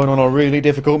 I'm going on a really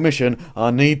difficult mission, I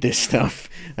need this stuff.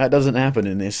 That doesn't happen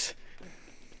in this.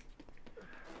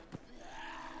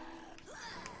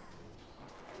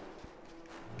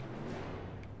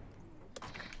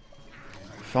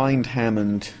 Find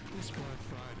Hammond.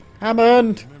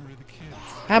 Hammond!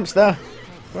 Hamster!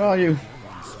 Where are you?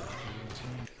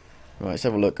 Right, let's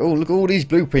have a look. Oh, look at all these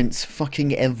blueprints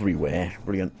fucking everywhere.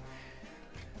 Brilliant.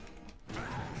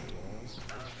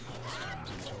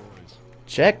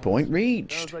 Checkpoint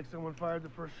reached. Sounds like someone fired the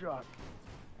first shot.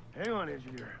 Hang on,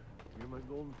 engineer. You're my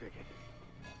golden ticket.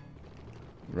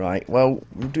 Right, well,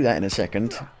 we'll do that in a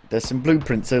second. There's some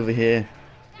blueprints over here.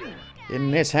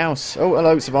 In this house. Oh,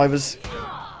 hello, survivors.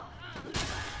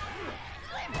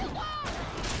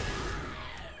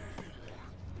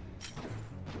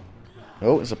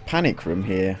 Oh, there's a panic room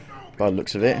here, by the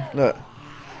looks of it. Look.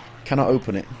 Cannot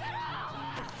open it.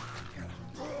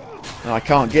 No, I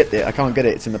can't get it. I can't get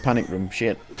it. It's in the panic room.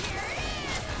 Shit.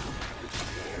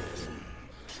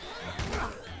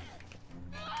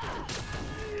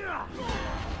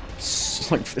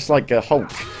 It's like a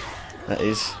Hulk. That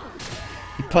is.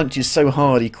 He punches so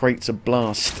hard he creates a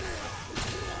blast.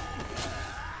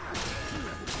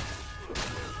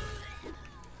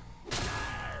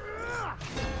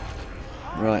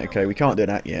 Right, okay, we can't do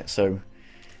that yet, so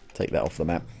take that off the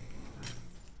map.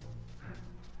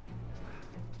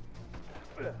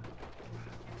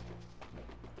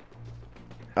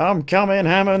 I'm coming,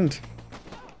 Hammond.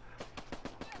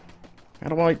 How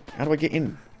do I get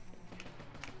in?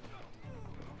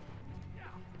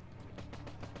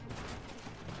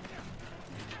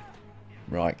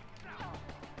 Right.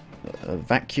 A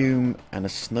vacuum and a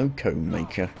snow cone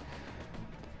maker.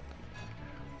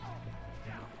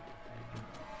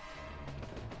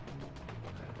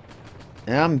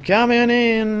 I'm coming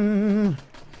in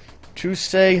to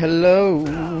say hello.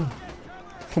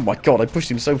 Oh my god, I pushed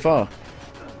him so far.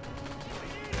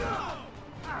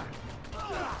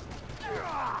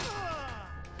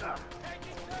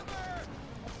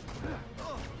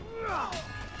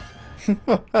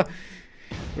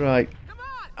 Right.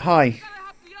 Hi.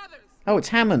 Oh, it's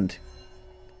Hammond.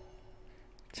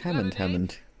 It's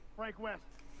Hammond. Frank West,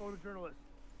 photojournalist.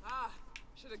 Ah,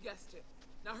 should have guessed it.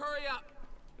 Now hurry up.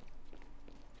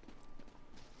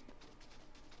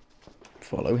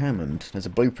 Follow Hammond. There's a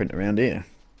blueprint around here.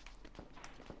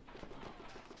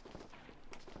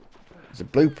 There's a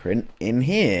blueprint in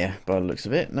here, by the looks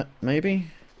of it. No, maybe?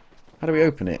 How do we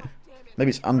open it? Maybe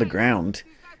it's underground.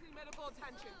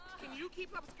 Can you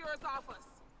keep Obscurus off us?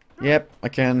 Yep, I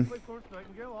can. Play Florence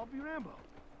Nightingale, I'll be Rambo.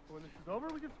 When this is over,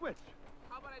 we can switch.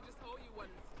 How about I just owe you one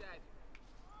instead?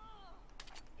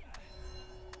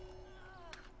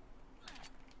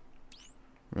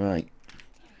 Right.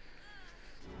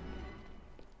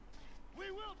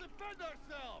 We will defend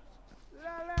ourselves.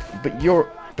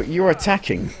 But you're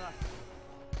attacking.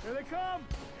 Here they come.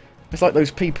 It's like those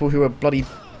people who are bloody...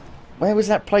 Where was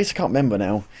that place? I can't remember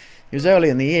now. It was early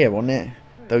in the year, wasn't it?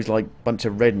 Those like bunch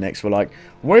of rednecks were like,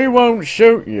 we won't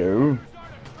shoot you.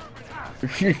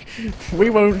 We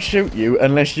won't shoot you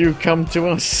unless you come to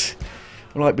us.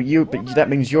 I'm like, but that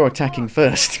means you're attacking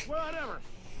first.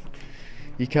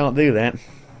 You can't do that.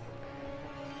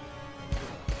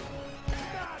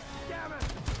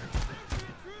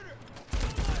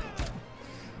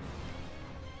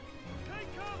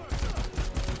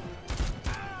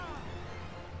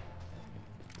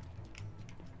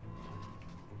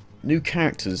 New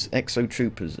characters, Exo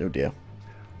Troopers. Oh dear.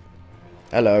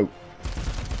 Hello.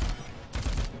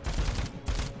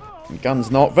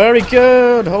 Gun's not very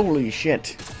good. Holy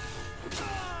shit.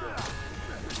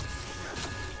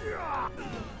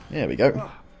 There we go.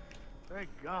 Thank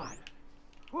God.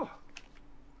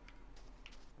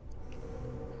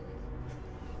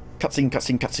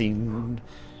 Cutscene.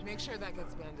 Make sure that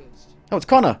gets bandaged. Oh, it's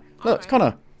Connor. Look, it's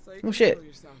Connor. So Oh shit.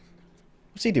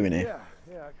 What's he doing here?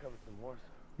 Yeah, I covered some more.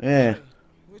 Yeah.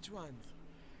 Which ones?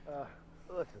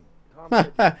 Listen, Tom said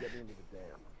to get into the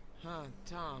dam. Huh,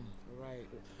 Tom, right.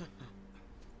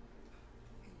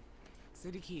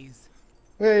 City keys.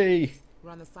 Hey.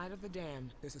 We're on the side of the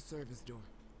dam. There's a service door.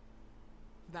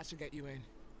 That should get you in.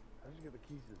 How'd you get the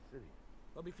keys to the city?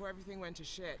 Well, before everything went to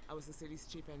shit, I was the city's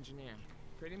chief engineer.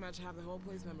 Pretty much have the whole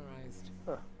place memorized.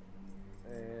 Huh.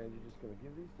 And you're just gonna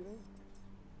give these to me?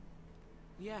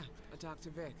 Yeah, I talked to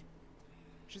Vic.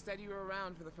 She said you were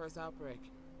around for the first outbreak.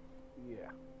 Yeah.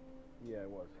 Yeah, I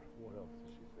was. What else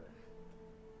did she say?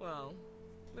 Well,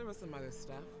 there was some other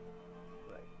stuff.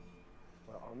 Right.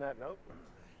 Well, on that note...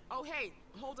 Oh, hey,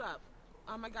 hold up.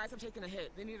 My guys have taken a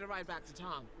hit. They need a ride back to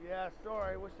Tom. Yeah,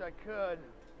 sorry. Wish I could.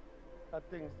 Got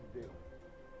things to do.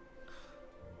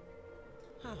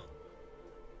 Huh.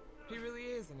 He really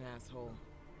is an asshole.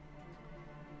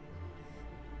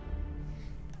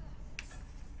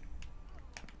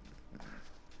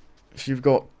 So you've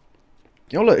got...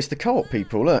 Oh look, it's the cult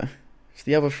people, look. It's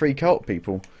the other three cult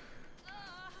people.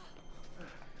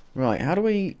 Right, how do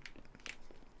we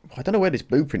I don't know where this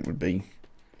blueprint would be.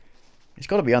 It's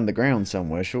got to be underground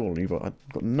somewhere, surely, but I've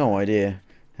got no idea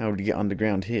how would you get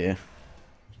underground here.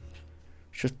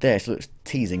 It's just there, so it's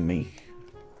teasing me.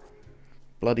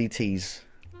 Bloody tease.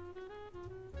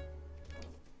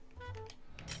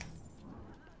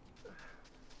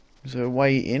 Is there a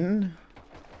way in?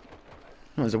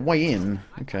 Oh, there's a way in.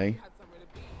 Okay.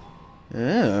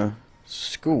 Yeah.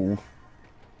 School.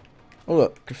 Oh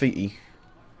look, graffiti.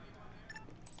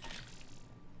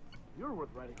 You're worth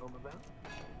writing home about.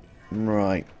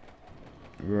 Right.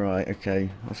 Right, okay.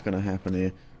 What's gonna happen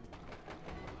here?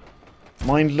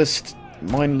 Mindless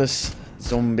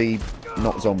zombie,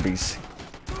 not zombies.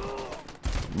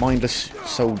 Mindless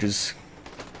soldiers.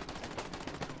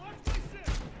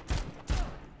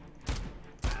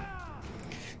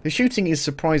 The shooting is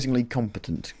surprisingly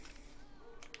competent.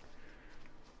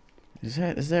 Is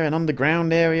there an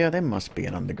underground area? There must be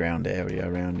an underground area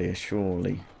around here,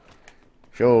 surely.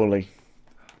 Surely.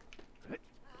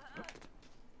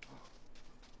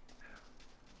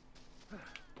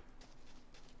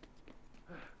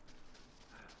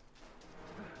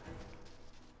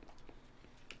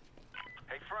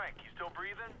 Hey, Frank, you still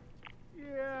breathing?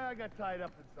 Yeah, I got tied up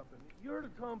in something. You heard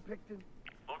of Tom Picton?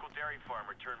 Local dairy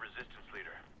farmer turned resistance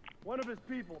leader. One of his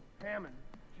people, Hammond.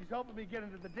 She's helping me get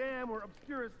into the dam where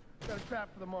Obscurus got a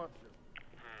trap for the monster.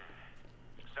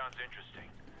 Sounds interesting.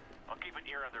 I'll keep an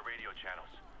ear on their radio channels.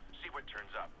 See what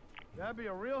turns up. That'd be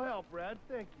a real help, Brad.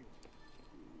 Thank you.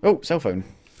 Oh, cell phone.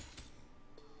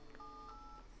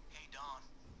 Hey, Dawn.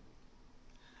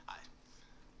 I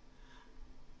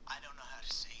don't know how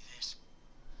to say this,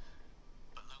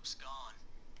 but Luke's gone.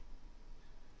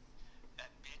 That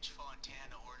bitch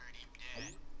Fontana ordered him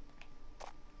dead.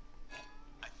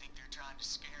 I think they're trying to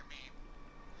scare me.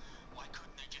 Why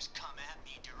couldn't they just come at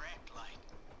me direct, like?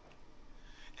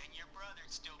 Then your brother'd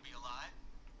still be alive.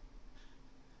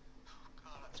 Oh,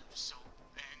 God, I'm so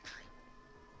angry.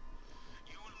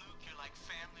 You and Luke, you're like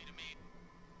family to me,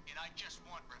 and I just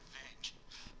want revenge.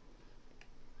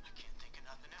 I can't think of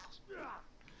nothing else.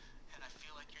 And I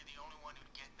feel like you're the only one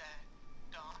who'd get that,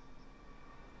 Don.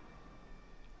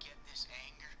 Get this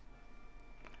anger.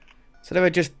 So they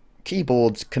were just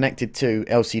keyboards connected to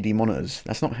LCD monitors.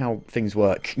 That's not how things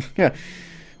work.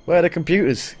 Where are the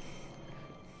computers?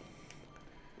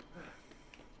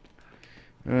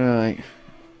 Right.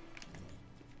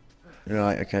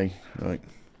 Right, okay. Right.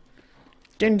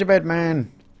 Gingerbread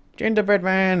man! Gingerbread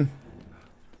man!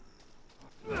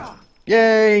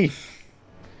 Yay!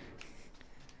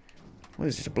 What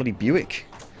is this, a bloody Buick?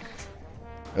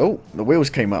 Oh, the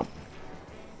wheels came up.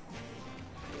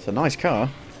 It's a nice car.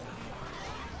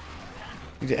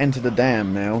 Need to enter the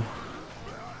dam now.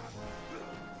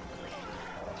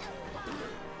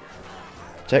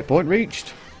 Checkpoint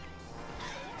reached.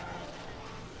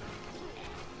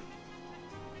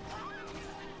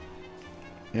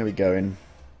 There we go. And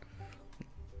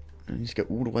need to go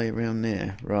all the way around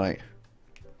there. Right.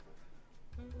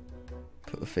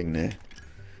 Put the thing there.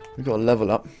 We've got to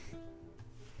level up.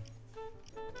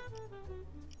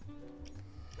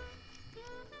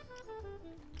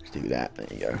 Let's do that. There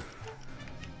you go.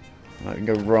 Right, we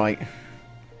can go right.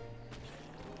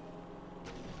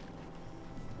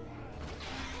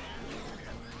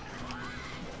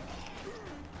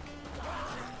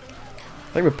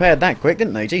 They repaired that quick,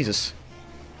 didn't they? Jesus.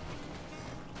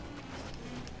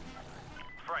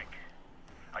 Frank,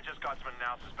 I just got some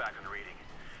analysis back on the reading.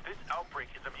 This outbreak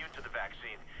is immune to the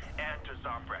vaccine and to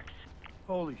Zombrex.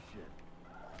 Holy shit.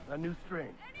 A new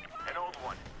strain. An old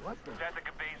one. What the? Santa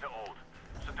Cabeza old.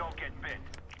 So don't get bit.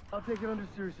 I'll take it under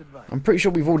serious advice. I'm pretty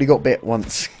sure we've already got bit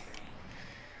once.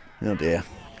 Oh dear.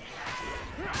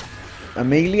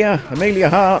 Amelia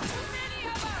Hart.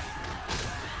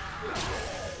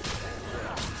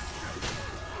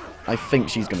 I think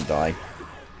she's gonna die.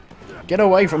 Get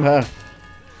away from her.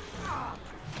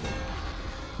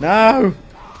 No!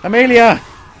 Amelia!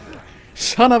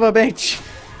 Son of a bitch!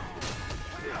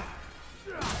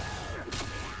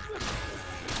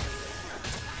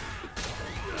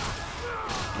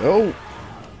 Oh!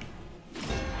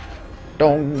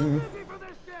 Dong!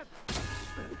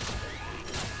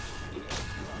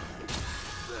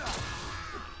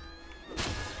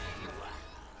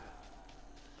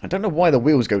 I don't know why the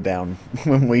wheels go down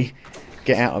when we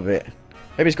get out of it.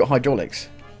 Maybe it's got hydraulics.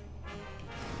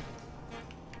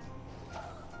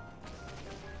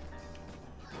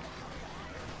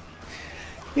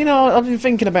 You know, I've been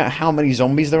thinking about how many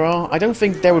zombies there are. I don't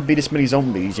think there would be this many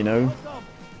zombies, you know.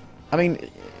 I mean,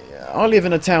 I live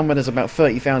in a town where there's about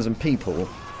 30,000 people.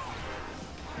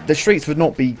 The streets would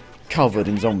not be covered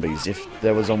in zombies if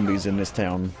there were zombies in this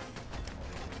town.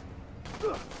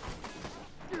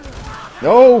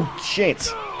 Oh,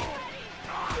 shit!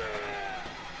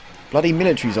 Bloody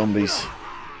military zombies.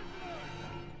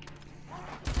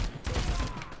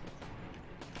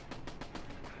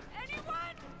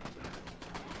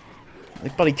 They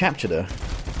bloody captured her.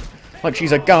 Like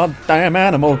she's a goddamn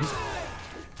animal.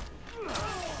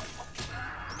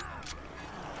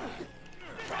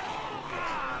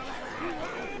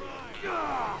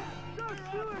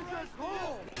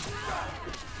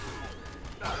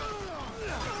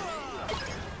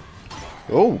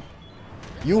 Oh,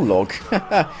 Yule log.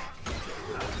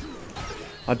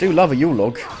 I do love a Yule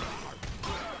log.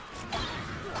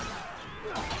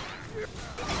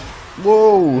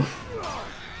 Whoa!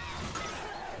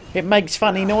 It makes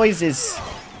funny noises.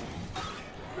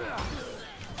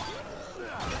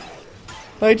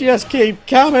 They just keep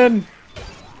coming.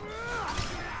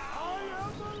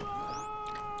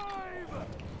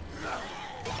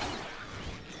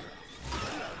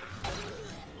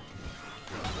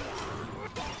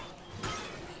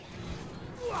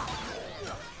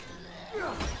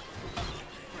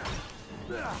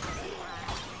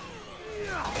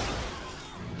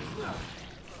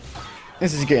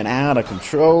 This is getting out of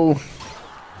control.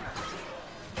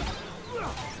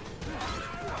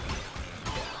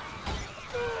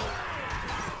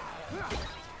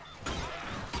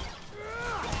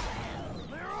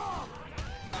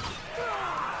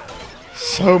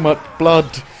 So much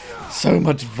blood, so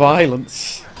much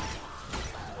violence.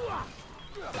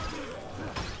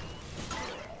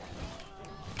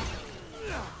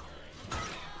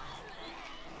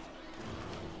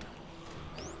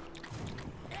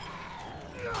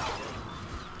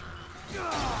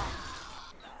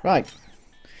 Right,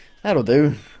 that'll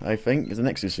do, I think. There's an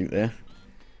exosuit there.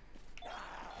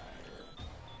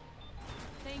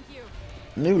 Thank you.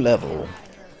 New level.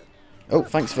 Oh,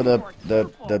 thanks for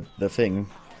the thing.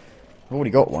 I've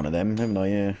already got one of them, haven't I?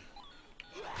 Yeah.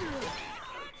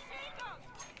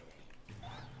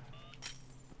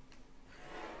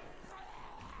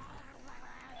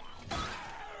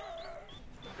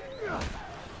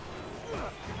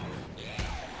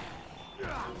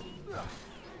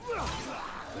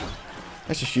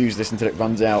 Let's just use this until it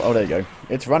runs out. Oh, there you go.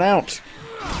 It's run out!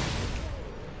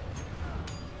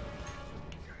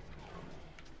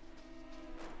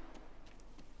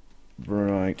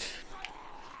 Right.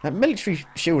 That military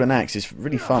shield and axe is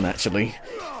really fun, actually.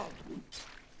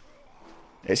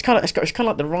 It's kind of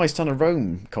like the Rise Son of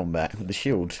Rome combat with the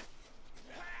shield.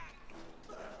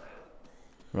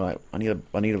 Right, I need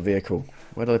a vehicle.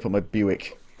 Where did I put my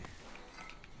Buick?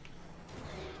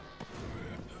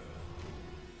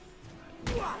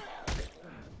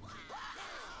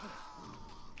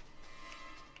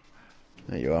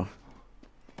 There you are.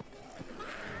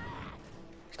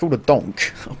 It's called a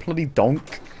donk. A bloody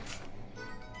donk.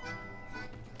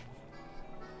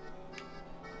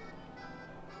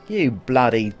 You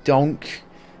bloody donk.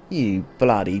 You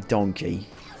bloody donkey.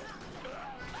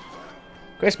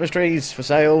 Christmas trees for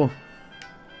sale.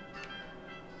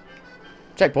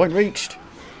 Checkpoint reached.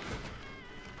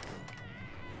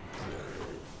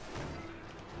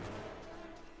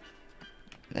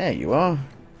 There you are.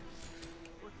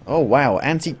 Oh wow,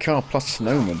 antique car plus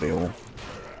snowmobile.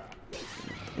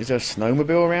 Is there a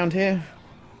snowmobile around here?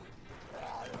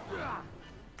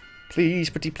 Please,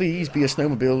 pretty please, be a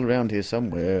snowmobile around here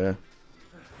somewhere.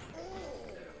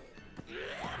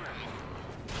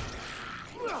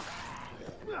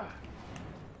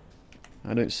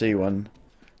 I don't see one.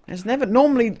 There's never...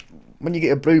 Normally, when you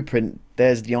get a blueprint,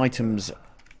 there's the items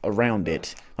around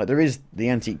it. Like, there is the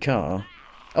antique car.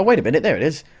 Oh, wait a minute, there it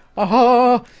is.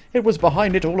 Aha! It was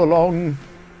behind it all along.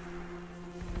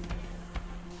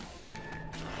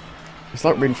 It's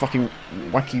like we're in fucking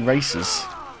wacky races.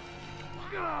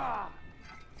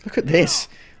 Look at this.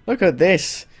 Look at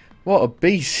this. What a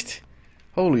beast.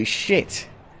 Holy shit.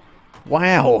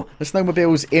 Wow. The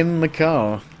snowmobile's in the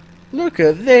car. Look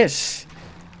at this.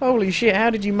 Holy shit. How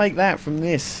did you make that from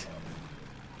this?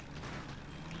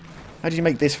 How did you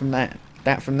make this from that?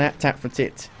 That from that? Tap for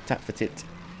tit. Tap for tit.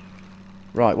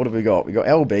 Right, what have we got? We got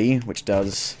LB, which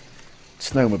does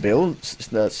snowmobile.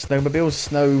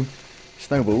 Snowmobiles,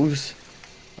 snowballs.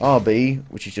 RB,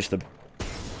 which is just a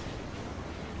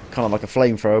kind of like a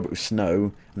flamethrower but with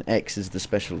snow, and X is the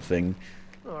special thing.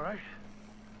 Alright.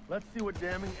 Let's see what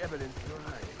damning evidence you're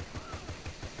hiding.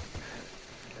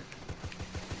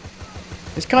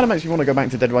 This kind of makes me want to go back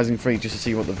to Dead Rising 3 just to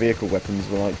see what the vehicle weapons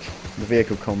were like. The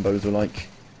vehicle combos were like.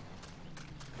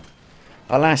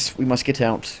 Alas, we must get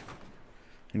out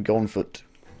and go on foot.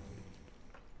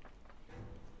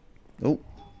 Oh.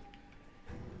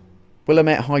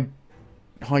 Willamette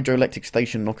Hydroelectric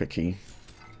Station locker key.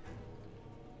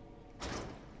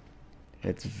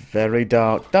 It's very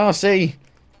dark. Darcy!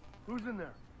 Who's in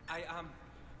there?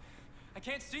 I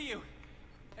can't see you.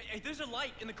 Hey, there's a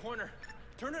light in the corner.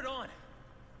 Turn it on.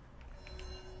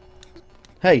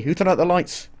 Hey, who turned out the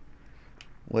lights?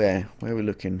 Where? Where are we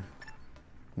looking?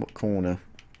 What corner?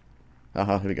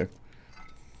 Aha, here we go.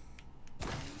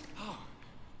 Oh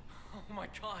my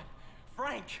God,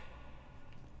 Frank!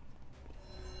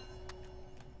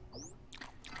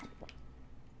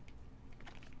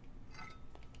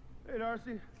 Hey,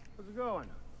 Darcy. How's it going?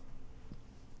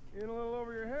 In a little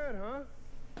over your head, huh?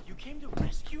 You came to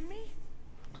rescue me?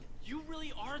 You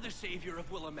really are the savior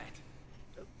of Willamette.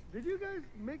 Did you guys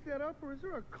make that up, or is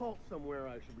there a cult somewhere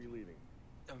I should be leading?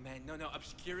 Oh man, no,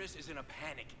 Obscurus is in a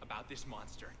panic about this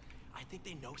monster. I think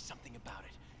they know something about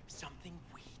it. Something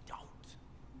we don't.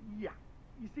 Yeah.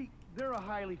 You see, they're a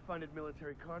highly funded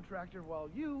military contractor, while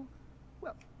you,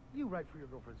 well, you write for your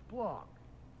girlfriend's blog.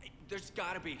 Hey, there's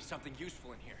gotta be something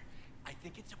useful in here. I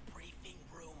think it's a briefing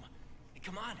room. Hey,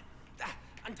 come on.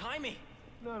 Untie me.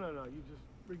 No. You just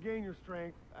regain your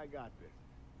strength. I got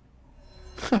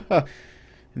this.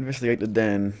 Investigate the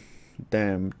den.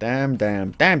 Damn. It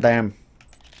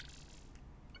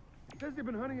says they've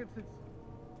been hunting it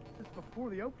since before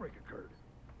the outbreak occurred.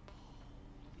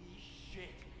 Holy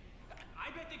shit. I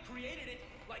bet they created it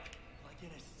like in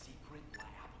a secret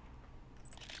lab.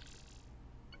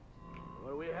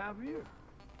 What do we have here?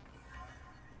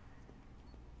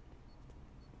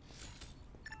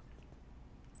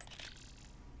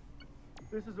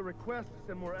 This is a request to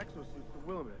send more exosuits to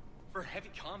Willamette. For heavy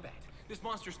combat. This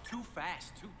monster's too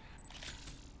fast, too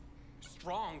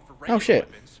strong for regular Oh shit.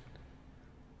 weapons.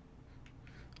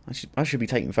 I should be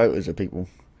taking photos of people.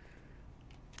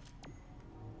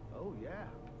 Oh yeah.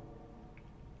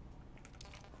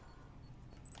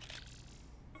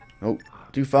 Oh,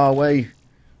 too far away.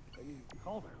 I need to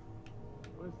call them.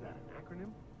 What is that? An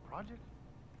acronym? Project?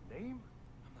 Name?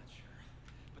 I'm not sure.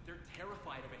 But they're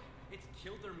terrified of it. It's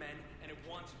killed their men, and it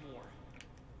wants more.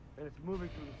 And it's moving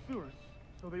through the sewers,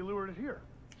 so they lured it here.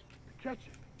 To catch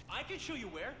it. I can show you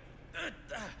where.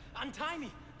 Untie me,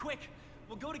 quick.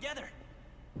 We'll go together.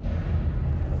 What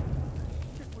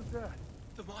was that?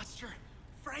 The monster.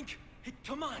 Frank, hey,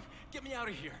 come on. Get me out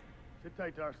of here. Sit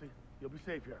tight, Darcy. You'll be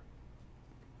safe here.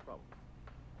 Probably.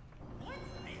 What?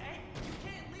 Hey, you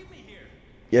can't leave me here.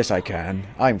 Yes, I can.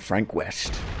 I'm Frank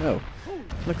West. Oh,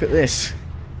 look at this.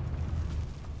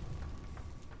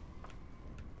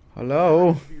 Hello?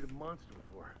 I've viewed a monster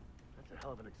before. That's a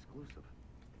hell of an exclusive.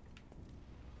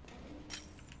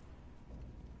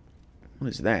 What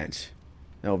is that?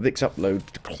 Oh, Vic's upload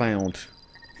to cloud.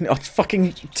 Oh, it's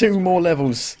fucking 2 more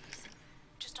levels.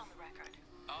 Just on the record.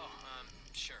 Oh,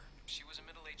 sure. She was a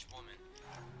middle-aged woman.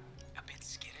 A bit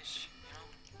skittish, you know,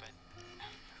 but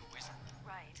who isn't?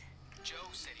 Right. Joe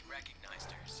said he recognized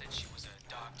her, said she was a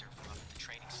doctor from up at the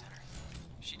training center.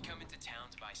 She'd come into town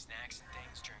to buy snacks and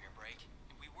things during her break.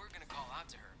 We were gonna call out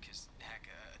to her, because, heck,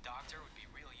 a doctor would be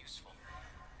real useful.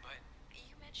 But...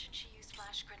 You mentioned she used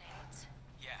flash grenades.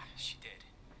 yeah, she did.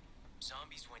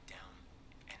 Zombies went down,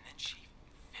 and then she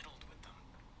fiddled with them.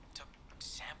 Took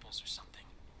samples or something.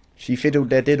 She fiddled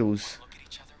their diddles. Look at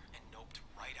each other and noped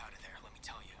right out of there, let me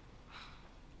tell you.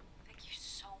 Thank you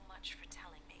so much for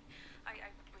telling me. I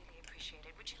really appreciate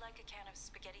it. Would you like a can of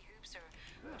spaghetti hoops, or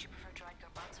would you prefer dried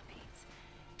garbanzo beans?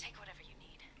 Take whatever you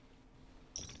need.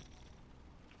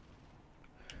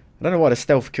 I don't know why the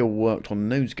stealth kill worked on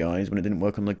those guys when it didn't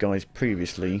work on the guys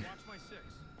previously.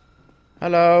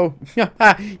 Hello!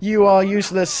 You are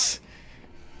useless!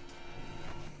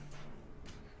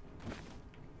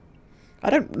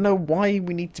 I don't know why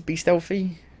we need to be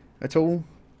stealthy at all.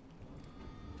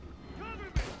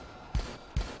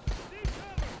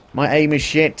 My aim is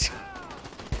shit.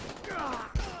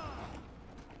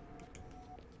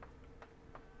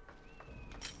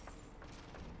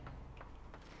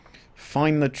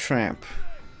 Find the trap.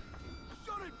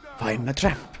 Find the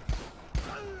trap.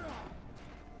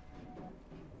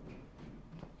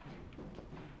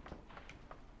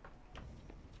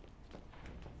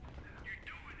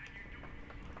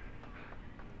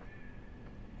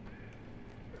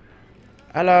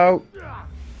 Hello.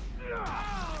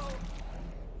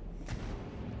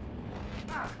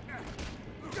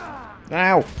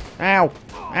 Ow! Ow!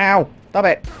 Ow! Stop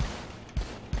it!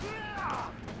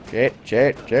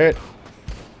 Shit!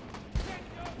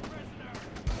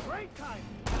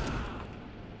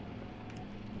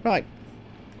 Right.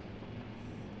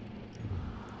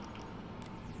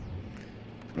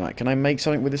 Right, can I make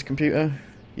something with this computer?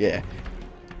 Yeah.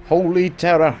 Holy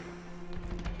terror!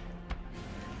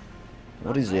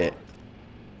 What is it?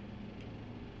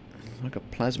 It's like a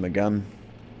plasma gun.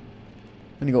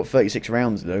 Only got 36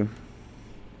 rounds though.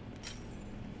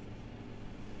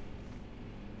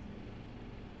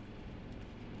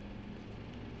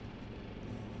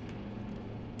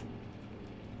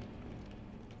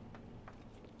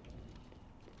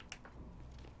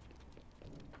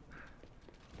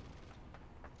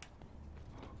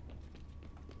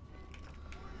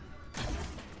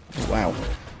 Wow.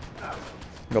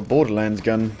 Got Borderlands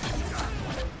gun.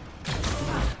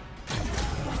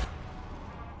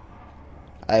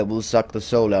 I will suck the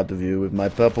soul out of you with my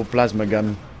purple plasma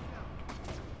gun.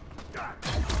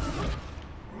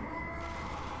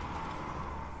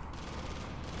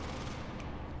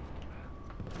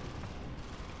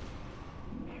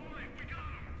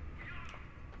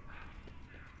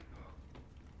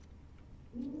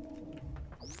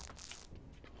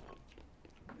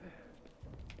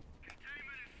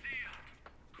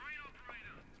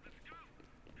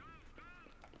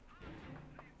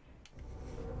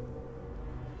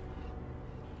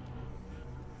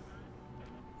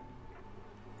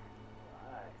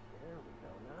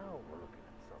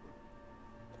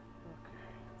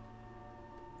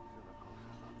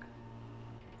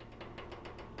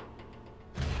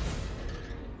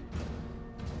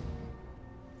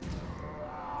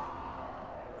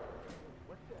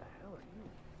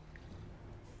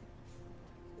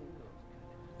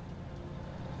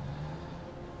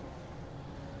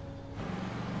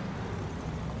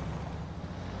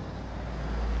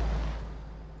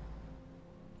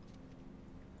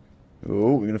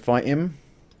 Oh, we're gonna fight him.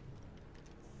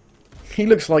 He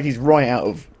looks like he's right out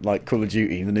of like Call of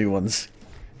Duty, the new ones.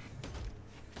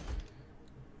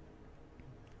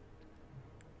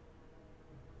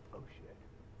 Oh shit.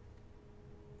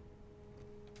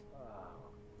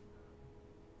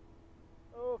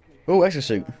 Okay. Oh,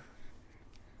 exosuit.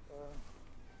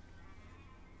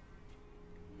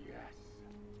 Yes.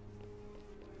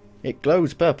 It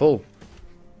glows purple.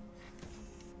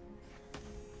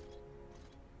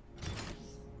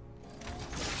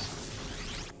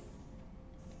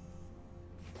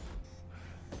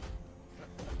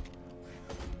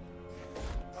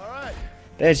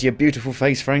 There's your beautiful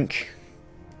face, Frank.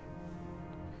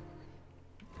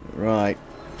 Right.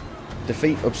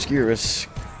 Defeat Obscurus.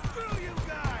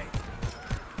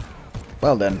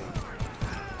 Well done.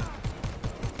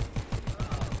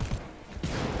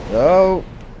 Oh.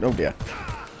 Oh dear.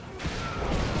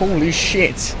 Holy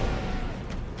shit.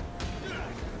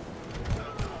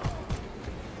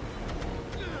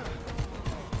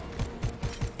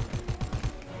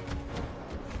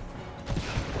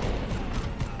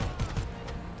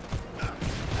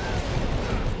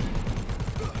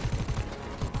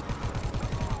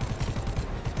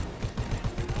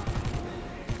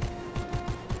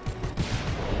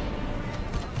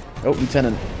 Oh,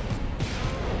 Lieutenant.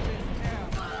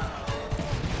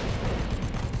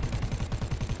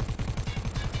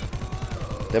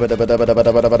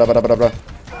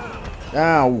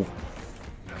 Ow.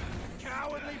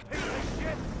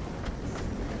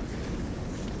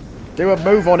 Do a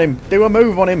move on him. Do a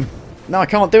move on him. No, I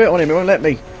can't do it on him. It won't let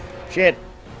me. Shit.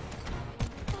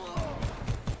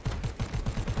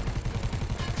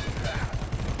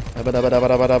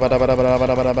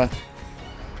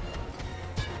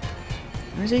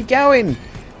 Where's he going?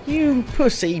 You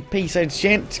pussy piece of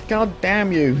shit. God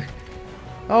damn you.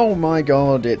 Oh my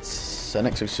god, it's an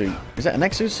exosuit. Is that an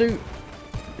exosuit?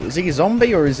 Is he a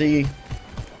zombie or is he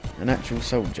an actual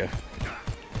soldier?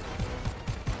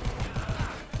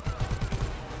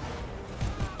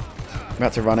 I'm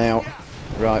about to run out.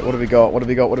 Right, what have we got? What have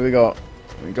we got? What have we got?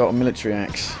 We got a military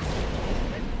axe.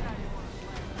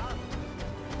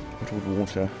 Bottled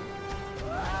water.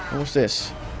 What's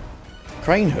this?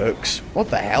 Crane hooks?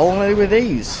 What the hell are with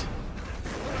these?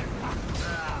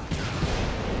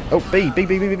 Oh, B.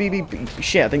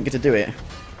 Shit, I didn't get to do it.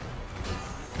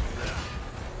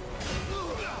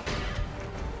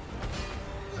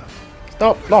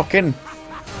 Stop blocking.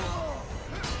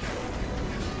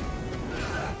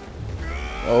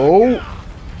 Oh.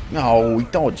 No, he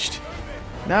dodged.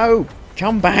 No,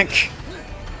 come back.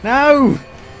 No.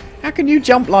 How can you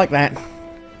jump like that?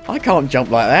 I can't jump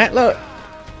like that, look.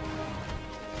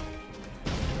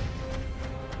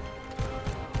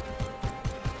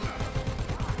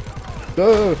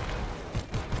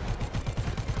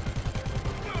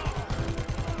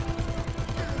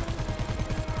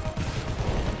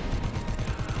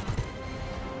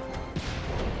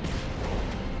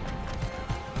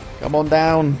 Come on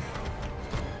down.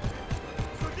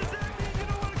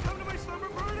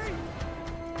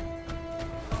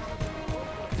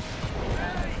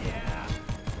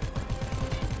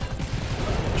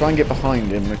 Try and get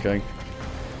behind him, okay.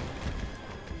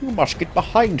 You must get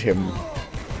behind him.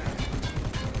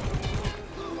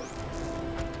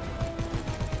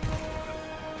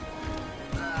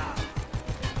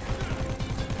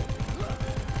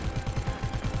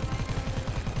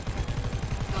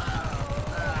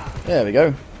 There we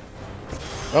go.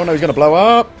 Oh no, he's gonna blow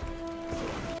up!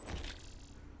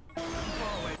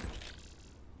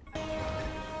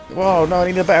 Whoa, no, I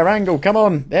need a better angle. Come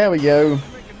on. There we go.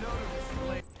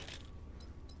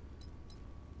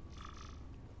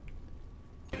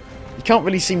 You can't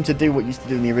really seem to do what you used to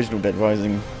do in the original Dead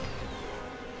Rising. You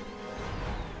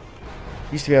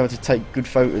used to be able to take good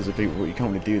photos of people, but you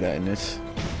can't really do that in this.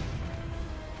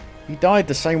 He died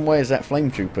the same way as that flame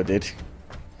trooper did.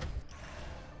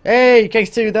 Hey,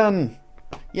 case 2 done!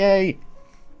 Yay!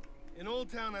 In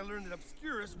Old Town, I learned that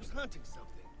Obscurus was hunting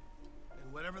something.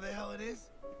 And whatever the hell it is,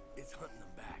 it's hunting them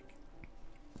back.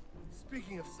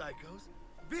 Speaking of psychos,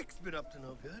 Vic's been up to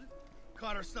no good.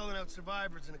 Caught her selling out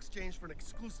survivors in exchange for an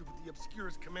exclusive with the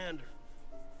Obscurus commander.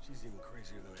 She's even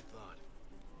crazier than I thought.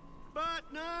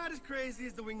 But not as crazy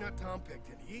as the wingnut Tom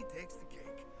Picton. He takes the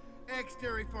cake.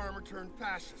 Ex-dairy farmer turned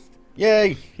fascist.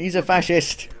 Yay! He's a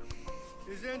fascist.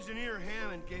 His engineer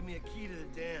Hammond gave me a key to the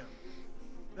dam.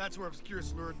 That's where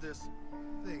Obscurus lured this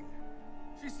thing.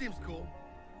 She seems cool.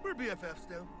 We're BFFs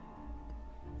now.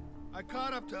 I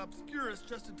caught up to Obscurus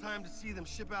just in time to see them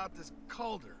ship out this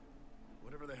Calder.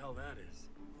 Whatever the hell that is.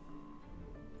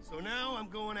 So now I'm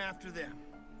going after them.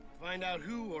 Find out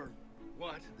who or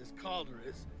what this Calder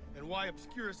is, and why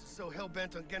Obscurus is so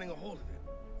hell-bent on getting a hold of it.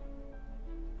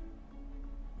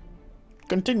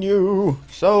 Continue.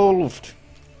 Solved.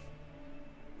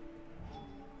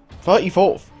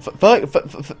 34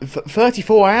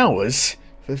 hours?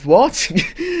 What?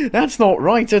 That's not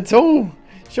right at all.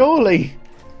 Surely.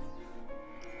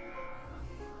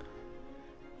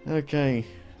 Okay.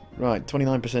 Right,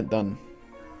 29% done.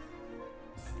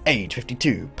 Age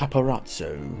 52,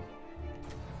 Paparazzo.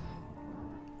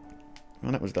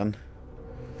 Well, that was done.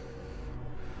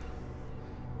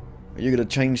 Are you going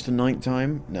to change to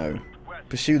nighttime? No.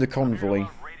 Pursue the convoy.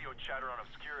 Radio chatter on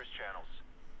Obscurus channels.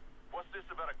 What's this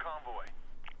about a convoy?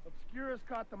 Obscurus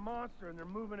caught the monster and they're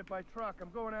moving it by truck.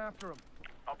 I'm going after him.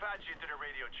 I'll patch you into the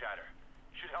radio chatter.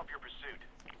 Should help your pursuit.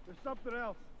 There's something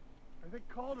else. I think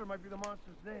Calder might be the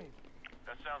monster's name.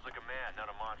 That sounds like a man, not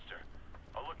a monster.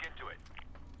 I'll look into it.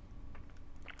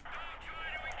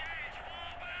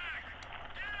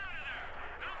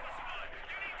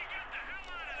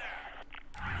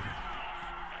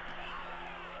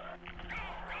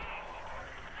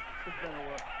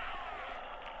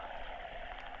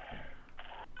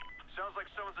 Sounds like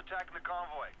someone's attacking the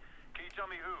convoy. Can you tell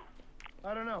me who?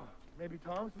 I don't know. Maybe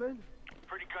Tom's men?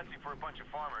 Pretty gutsy for a bunch of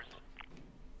farmers.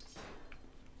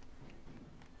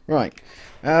 Right.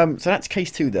 So that's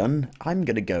case 2 done. I'm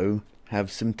gonna go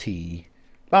have some tea.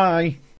 Bye.